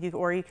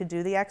 Or you could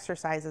do the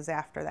exercises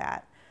after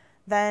that.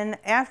 Then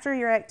after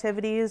your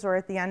activities or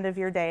at the end of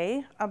your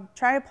day,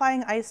 try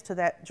applying ice to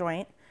that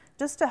joint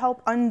just to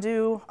help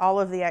undo all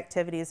of the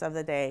activities of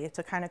the day,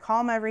 to kind of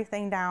calm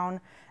everything down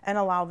and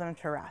allow them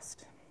to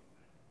rest.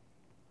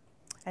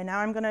 And now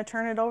I'm going to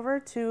turn it over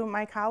to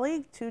my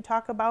colleague to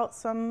talk about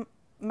some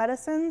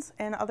medicines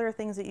and other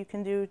things that you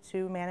can do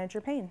to manage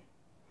your pain.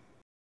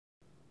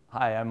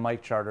 Hi, I'm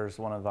Mike Charters,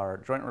 one of our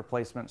joint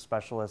replacement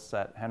specialists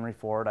at Henry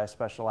Ford. I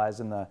specialize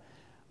in the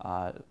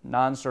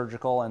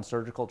non-surgical and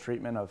surgical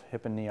treatment of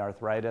hip and knee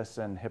arthritis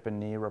and hip and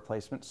knee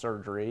replacement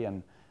surgery,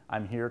 and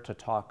I'm here to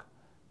talk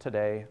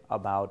today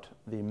about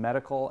the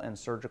medical and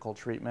surgical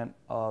treatment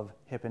of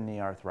hip and knee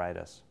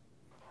arthritis.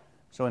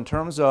 So in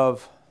terms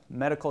of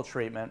medical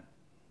treatment,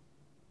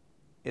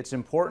 it's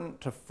important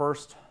to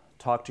first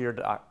talk to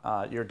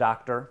your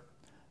doctor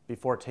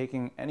before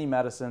taking any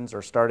medicines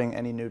or starting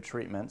any new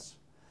treatments.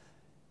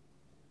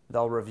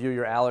 They'll review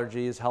your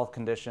allergies, health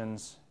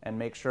conditions, and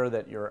make sure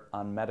that you're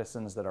on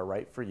medicines that are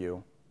right for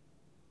you.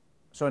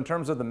 So in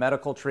terms of the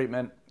medical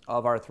treatment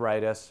of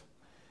arthritis,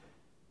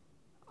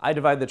 I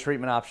divide the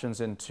treatment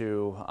options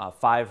into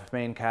 5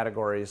 main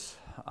categories: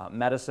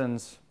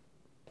 medicines,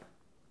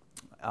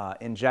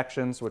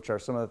 injections, which are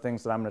some of the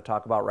things that I'm going to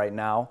talk about right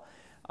now.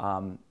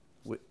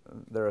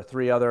 There are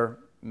 3 other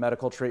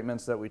medical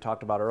treatments that we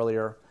talked about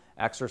earlier: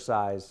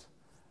 exercise,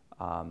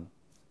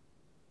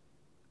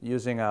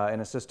 using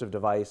an assistive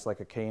device like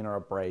a cane or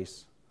a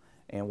brace,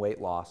 and weight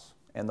loss,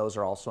 and those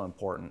are also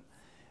important.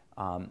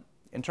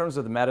 In terms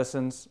of the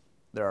medicines,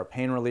 there are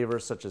pain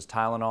relievers such as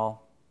Tylenol.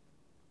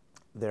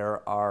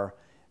 There are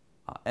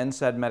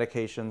NSAID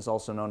medications,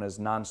 also known as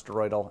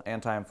non-steroidal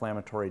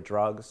anti-inflammatory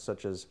drugs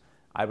such as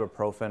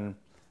ibuprofen,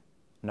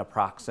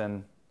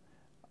 naproxen.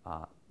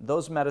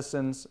 Those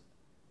medicines,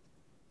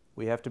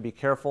 we have to be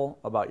careful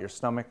about your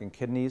stomach and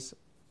kidneys,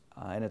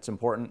 and it's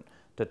important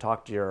to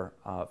talk to your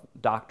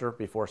doctor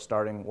before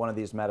starting one of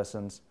these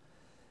medicines.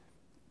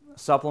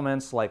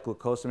 Supplements like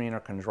glucosamine or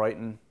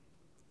chondroitin.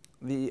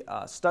 The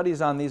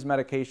studies on these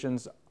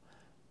medications,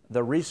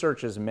 the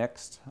research is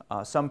mixed.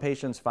 Some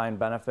patients find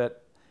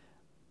benefit.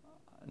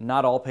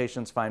 Not all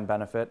patients find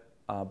benefit,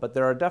 but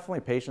there are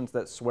definitely patients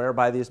that swear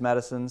by these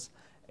medicines,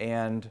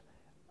 and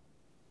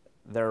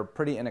they're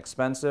pretty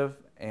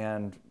inexpensive,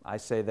 and I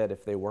say that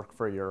if they work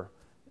for your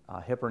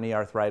hip or knee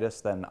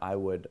arthritis, then I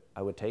would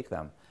take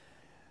them.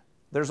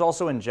 There's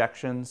also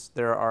injections.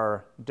 There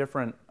are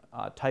different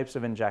types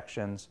of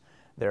injections.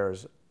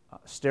 There's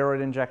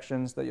steroid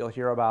injections that you'll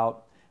hear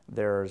about.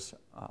 There's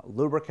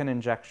lubricant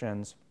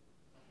injections.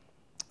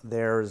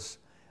 There's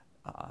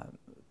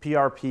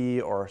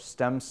PRP or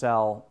stem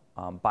cell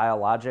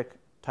biologic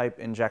type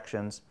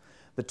injections.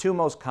 The two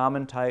most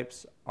common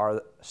types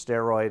are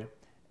steroid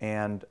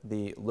and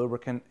the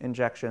lubricant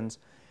injections.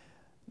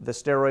 The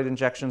steroid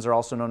injections are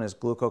also known as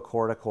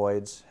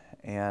glucocorticoids,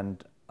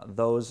 and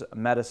those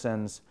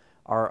medicines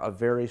are a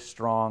very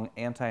strong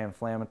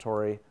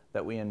anti-inflammatory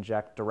that we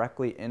inject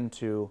directly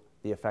into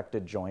the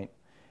affected joint.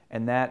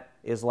 And that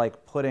is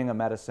like putting a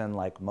medicine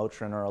like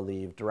Motrin or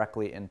Aleve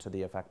directly into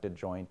the affected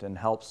joint and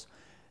helps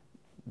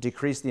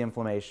decrease the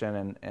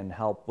inflammation and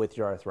help with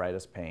your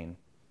arthritis pain.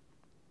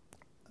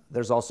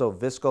 There's also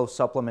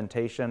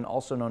viscosupplementation,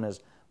 also known as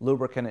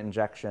lubricant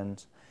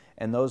injections,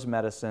 and those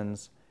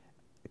medicines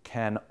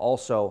can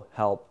also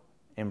help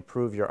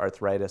improve your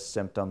arthritis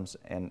symptoms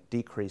and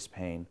decrease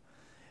pain.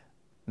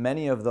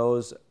 Many of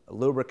those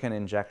lubricant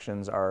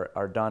injections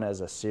are done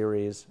as a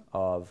series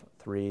of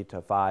 3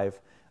 to 5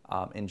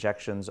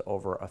 injections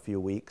over a few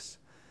weeks,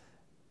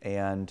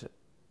 and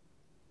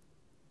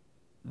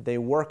they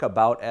work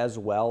about as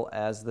well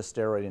as the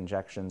steroid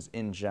injections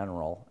in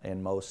general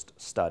in most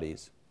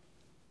studies.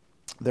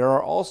 There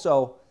are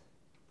also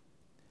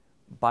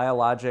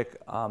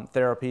biologic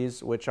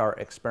therapies which are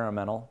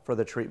experimental for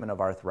the treatment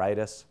of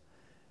arthritis,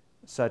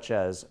 such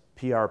as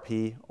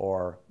PRP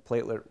or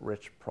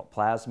platelet-rich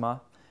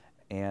plasma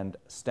and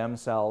stem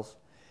cells.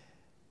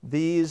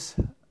 These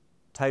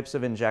types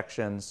of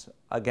injections,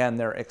 again,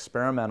 they're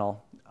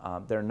experimental.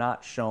 They're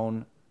not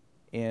shown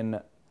in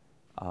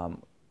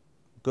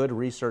good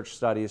research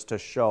studies to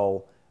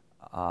show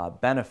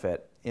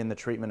benefit in the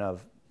treatment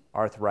of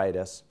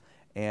arthritis,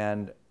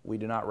 and we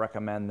do not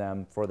recommend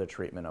them for the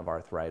treatment of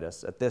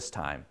arthritis at this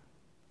time.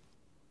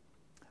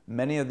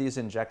 Many of these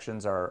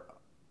injections are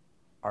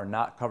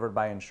not covered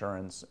by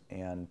insurance,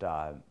 and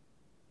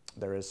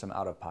there is some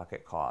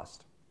out-of-pocket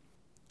cost.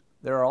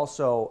 There are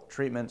also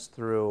treatments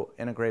through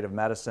integrative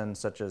medicine,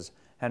 such as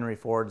Henry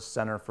Ford's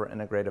Center for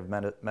Integrative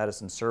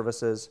Medicine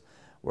Services,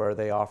 where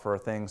they offer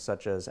things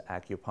such as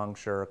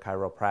acupuncture,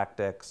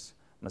 chiropractics,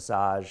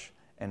 massage,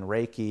 and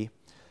Reiki,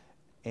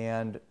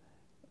 and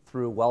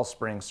through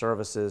Wellspring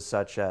services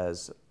such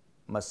as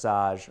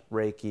massage,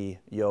 Reiki,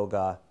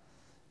 yoga,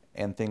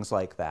 and things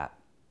like that.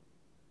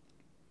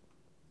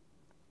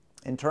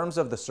 In terms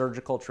of the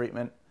surgical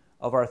treatment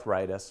of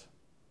arthritis,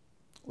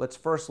 let's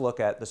first look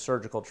at the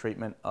surgical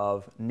treatment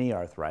of knee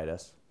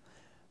arthritis.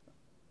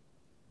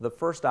 The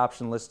first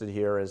option listed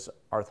here is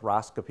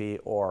arthroscopy,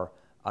 or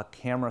a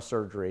camera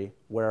surgery,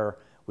 where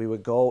we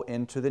would go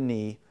into the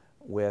knee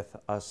with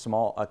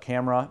a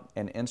camera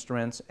and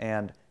instruments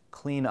and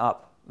clean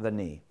up the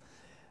knee.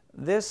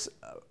 This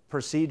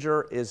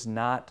procedure is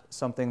not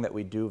something that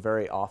we do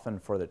very often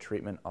for the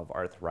treatment of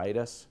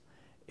arthritis.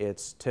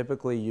 It's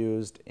typically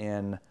used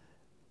in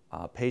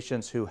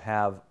patients who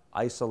have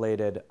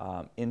isolated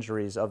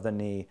injuries of the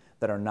knee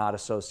that are not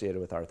associated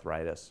with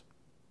arthritis.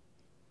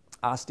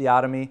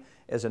 Osteotomy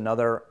is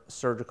another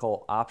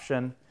surgical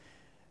option.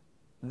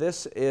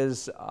 This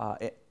is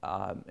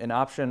an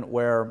option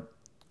where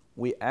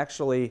we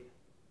actually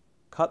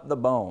cut the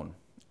bone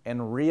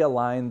and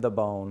realign the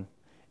bone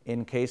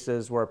in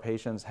cases where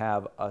patients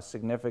have a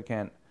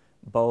significant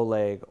bow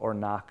leg or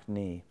knock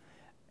knee.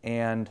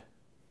 And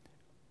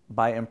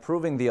by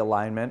improving the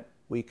alignment,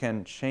 we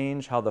can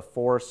change how the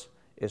force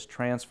is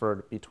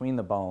transferred between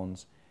the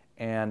bones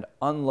and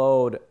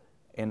unload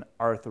an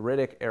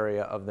arthritic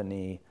area of the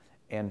knee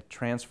and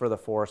transfer the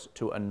force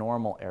to a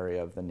normal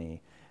area of the knee.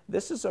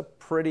 This is a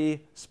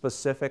pretty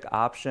specific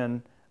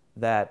option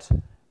that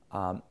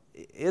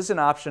is an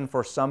option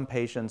for some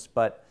patients,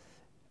 but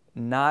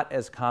not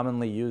as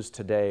commonly used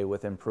today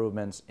with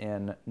improvements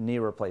in knee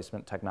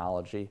replacement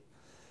technology.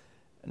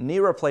 Knee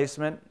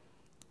replacement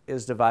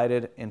is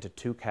divided into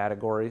two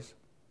categories.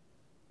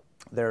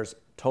 There's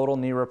total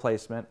knee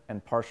replacement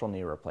and partial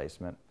knee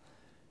replacement.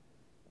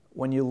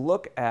 When you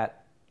look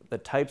at the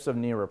types of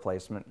knee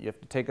replacement, you have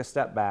to take a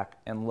step back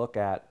and look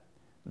at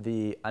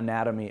the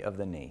anatomy of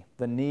the knee.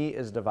 The knee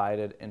is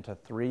divided into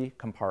 3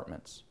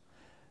 compartments.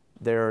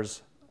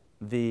 There's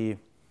the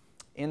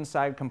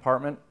inside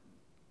compartment,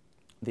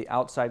 the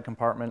outside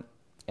compartment,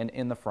 and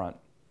in the front.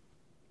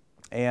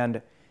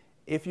 And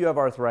if you have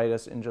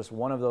arthritis in just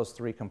one of those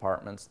 3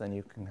 compartments, then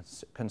you can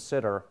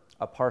consider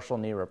a partial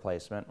knee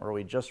replacement, where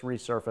we just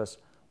resurface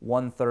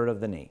 1/3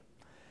 of the knee.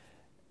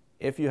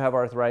 If you have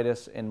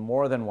arthritis in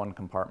more than one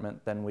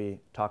compartment, then we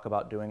talk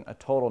about doing a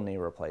total knee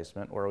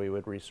replacement, where we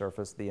would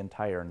resurface the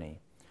entire knee.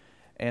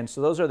 And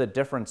so those are the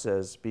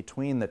differences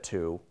between the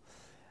two.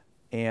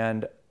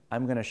 And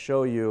I'm going to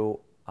show you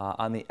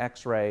on the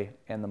x-ray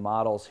and the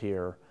models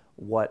here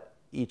what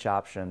each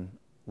option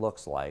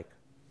looks like.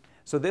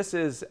 So this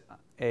is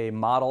a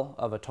model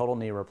of a total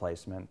knee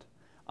replacement.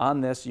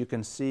 On this, you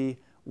can see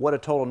what a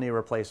total knee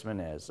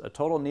replacement is. A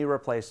total knee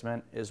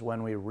replacement is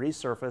when we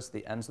resurface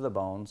the ends of the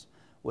bones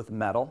with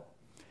metal,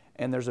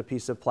 and there's a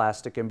piece of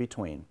plastic in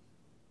between.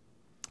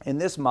 In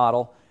this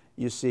model,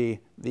 you see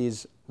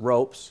these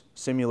ropes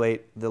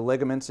simulate the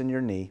ligaments in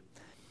your knee.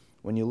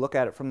 When you look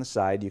at it from the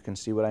side, you can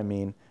see what I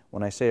mean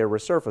when I say a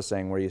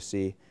resurfacing, where you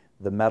see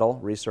the metal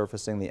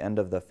resurfacing the end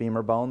of the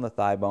femur bone, the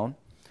thigh bone,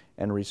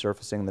 and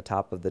resurfacing the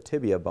top of the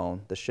tibia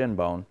bone, the shin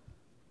bone.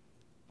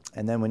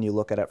 And then when you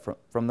look at it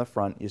from the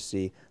front, you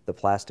see the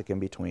plastic in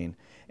between.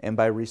 And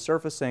by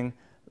resurfacing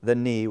the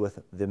knee with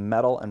the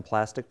metal and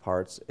plastic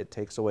parts, it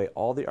takes away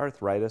all the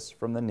arthritis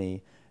from the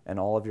knee, and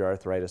all of your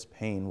arthritis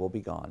pain will be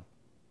gone.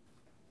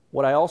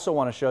 What I also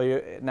want to show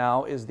you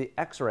now is the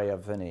x-ray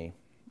of the knee.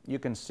 You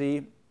can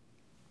see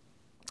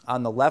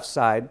on the left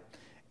side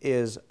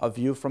is a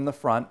view from the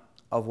front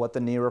of what the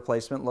knee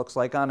replacement looks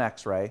like on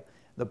x-ray.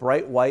 The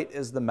bright white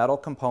is the metal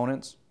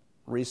components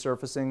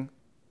resurfacing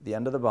the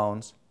end of the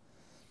bones.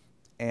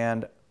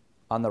 And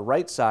on the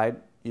right side,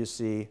 you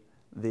see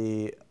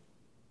the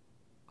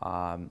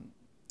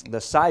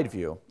side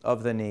view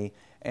of the knee.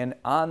 And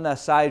on the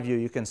side view,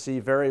 you can see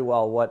very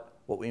well what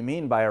we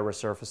mean by a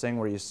resurfacing,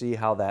 where you see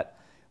how that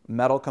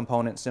metal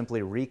component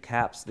simply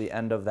recaps the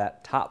end of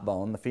that top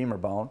bone, the femur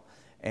bone,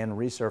 and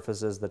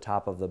resurfaces the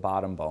top of the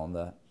bottom bone,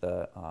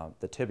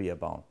 the tibia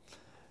bone.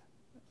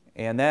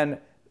 And then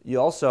you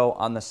also,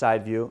 on the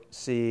side view,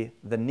 see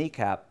the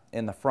kneecap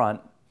in the front.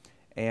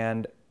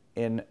 And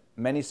in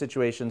many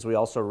situations, we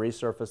also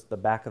resurface the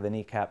back of the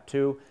kneecap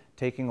too,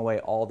 taking away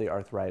all the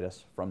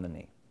arthritis from the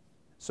knee.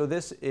 So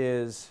this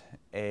is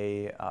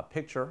a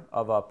picture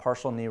of a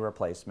partial knee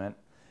replacement.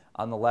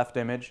 On the left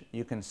image,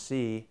 you can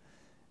see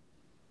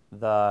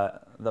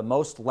the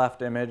most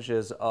left image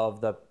is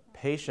of the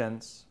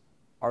patient's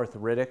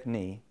arthritic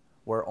knee,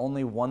 where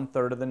only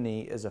 1/3 of the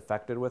knee is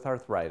affected with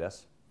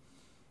arthritis.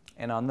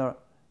 And on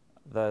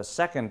the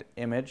second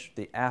image,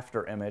 the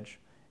after image,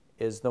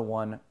 is the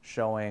one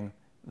showing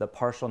the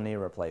partial knee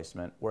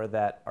replacement, where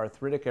that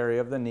arthritic area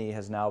of the knee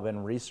has now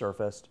been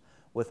resurfaced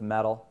with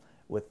metal,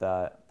 with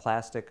a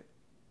plastic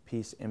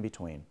piece in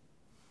between.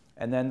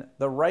 And then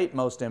the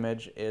rightmost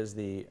image is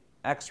the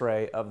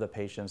x-ray of the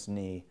patient's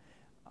knee,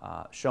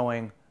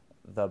 showing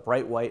the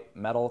bright white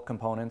metal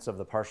components of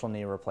the partial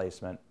knee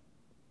replacement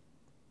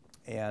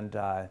and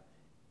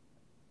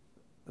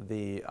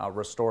the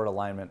restored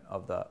alignment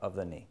of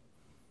the knee.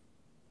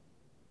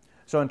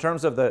 So in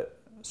terms of the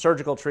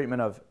surgical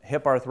treatment of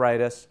hip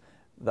arthritis,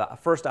 the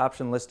first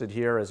option listed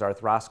here is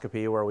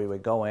arthroscopy, where we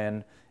would go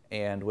in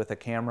and with a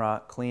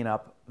camera clean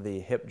up the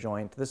hip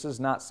joint. This is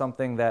not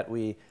something that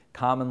we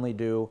commonly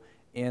do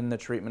in the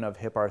treatment of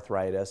hip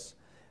arthritis.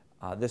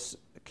 This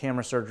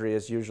camera surgery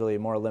is usually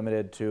more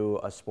limited to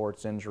a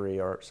sports injury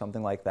or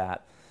something like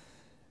that.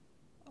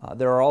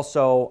 There are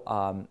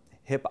also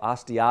hip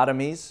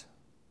osteotomies,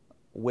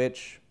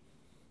 which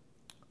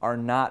are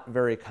not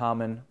very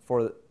common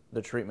for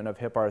the treatment of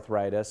hip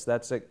arthritis.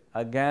 That's,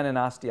 again, an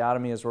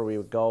osteotomy is where we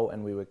would go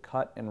and we would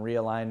cut and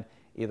realign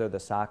either the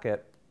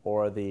socket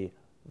or the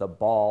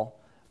ball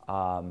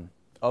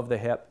of the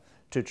hip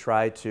to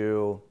try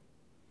to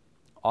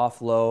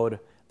offload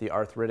the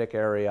arthritic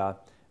area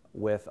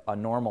with a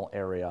normal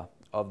area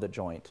of the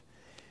joint.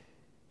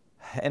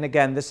 And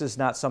again, this is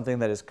not something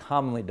that is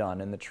commonly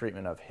done in the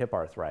treatment of hip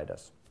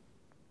arthritis.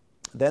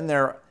 Then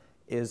there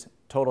is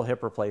total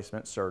hip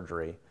replacement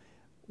surgery,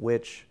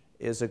 which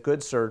is a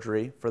good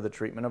surgery for the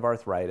treatment of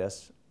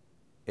arthritis.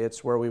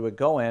 It's where we would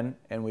go in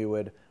and we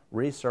would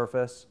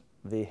resurface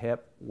the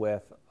hip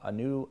with a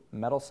new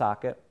metal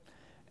socket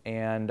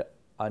and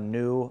a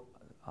new,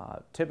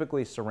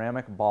 typically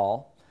ceramic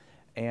ball.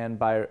 And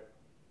by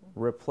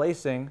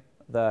replacing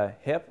the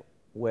hip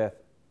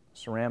with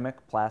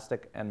ceramic,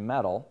 plastic, and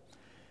metal,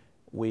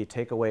 we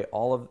take away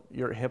all of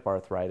your hip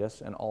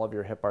arthritis, and all of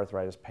your hip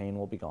arthritis pain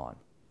will be gone.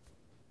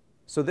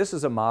 So this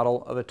is a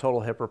model of a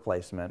total hip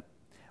replacement.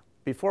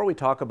 Before we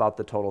talk about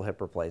the total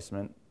hip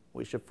replacement,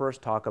 we should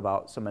first talk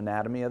about some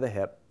anatomy of the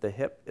hip. The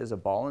hip is a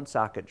ball and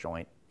socket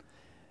joint.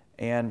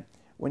 And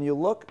when you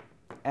look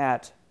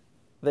at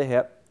the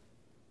hip,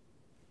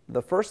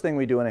 the first thing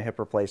we do in a hip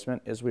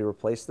replacement is we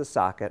replace the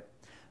socket.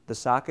 The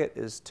socket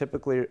is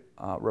typically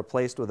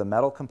replaced with a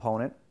metal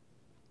component.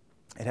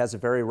 It has a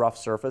very rough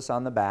surface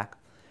on the back.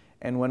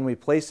 And when we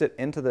place it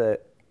into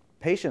the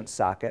patient's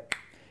socket,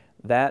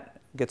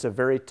 that gets a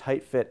very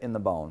tight fit in the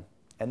bone.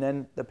 And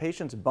then the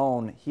patient's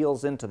bone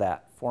heals into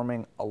that,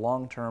 forming a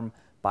long-term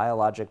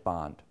biologic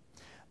bond.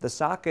 The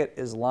socket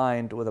is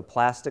lined with a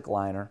plastic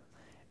liner,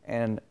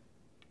 and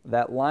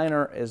that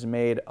liner is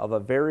made of a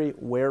very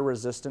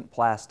wear-resistant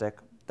plastic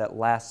that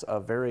lasts a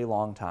very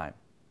long time.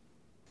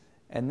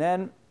 And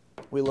then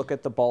we look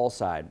at the ball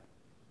side.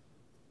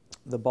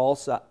 The ball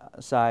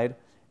side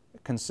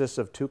consists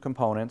of two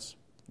components.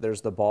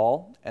 There's the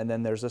ball, and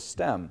then there's a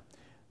stem.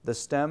 The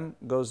stem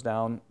goes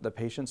down the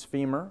patient's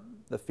femur.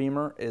 The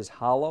femur is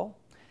hollow,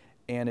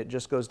 and it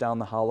just goes down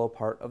the hollow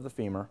part of the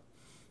femur.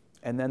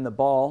 And then the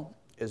ball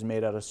is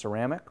made out of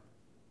ceramic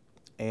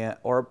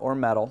or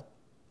metal.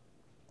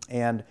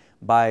 And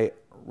by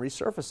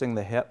resurfacing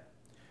the hip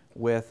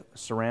with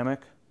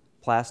ceramic,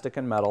 plastic,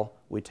 and metal,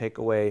 we take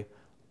away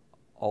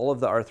all of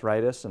the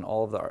arthritis and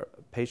all of the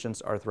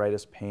patient's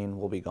arthritis pain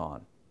will be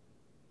gone.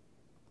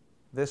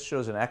 This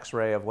shows an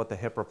x-ray of what the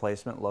hip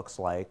replacement looks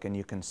like, and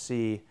you can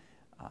see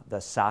the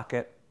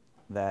socket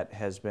that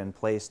has been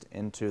placed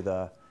into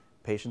the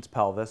patient's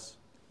pelvis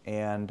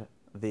and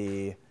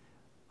the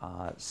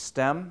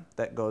stem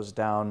that goes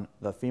down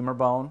the femur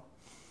bone,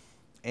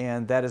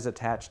 and that is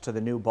attached to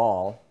the new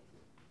ball.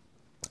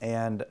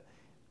 And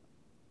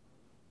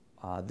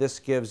this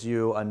gives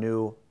you a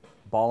new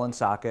ball and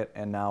socket,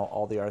 and now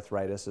all the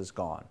arthritis is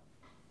gone.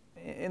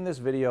 In this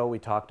video, we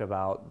talked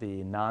about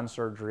the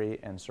non-surgery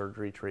and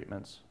surgery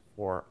treatments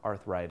for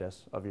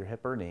arthritis of your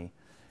hip or knee.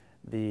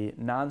 The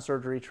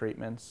non-surgery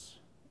treatments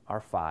are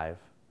 5: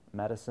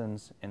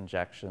 medicines,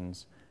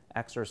 injections,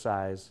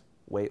 exercise,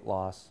 weight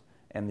loss,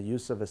 and the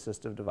use of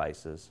assistive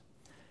devices.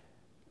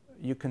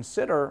 You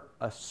consider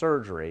a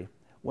surgery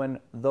when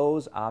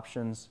those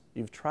options,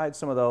 you've tried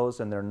some of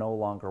those and they're no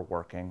longer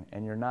working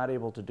and you're not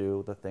able to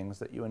do the things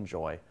that you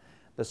enjoy.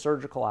 The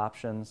surgical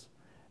options,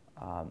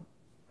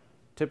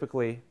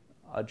 typically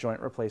a joint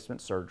replacement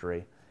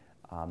surgery,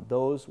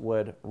 those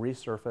would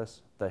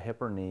resurface the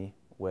hip or knee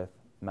with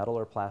metal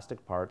or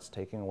plastic parts,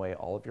 taking away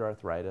all of your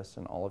arthritis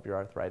and all of your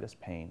arthritis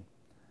pain.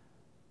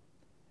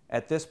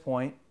 At this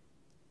point,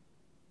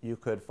 you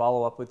could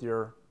follow up with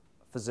your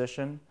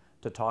physician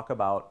to talk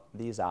about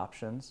these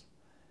options.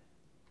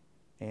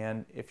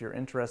 And if you're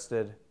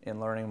interested in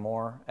learning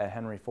more at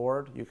Henry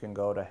Ford, you can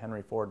go to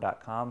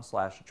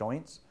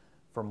henryford.com/joints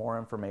for more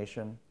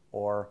information,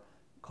 or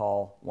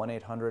call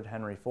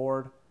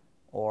 1-800-HENRY-FORD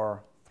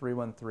or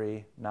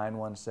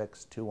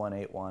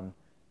 313-916-2181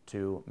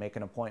 to make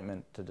an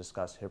appointment to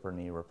discuss hip or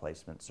knee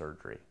replacement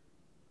surgery.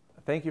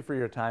 Thank you for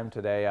your time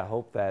today. I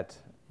hope that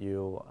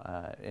you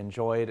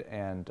enjoyed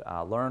and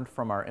learned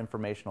from our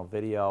informational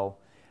video.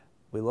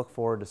 We look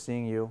forward to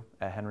seeing you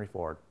at Henry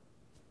Ford.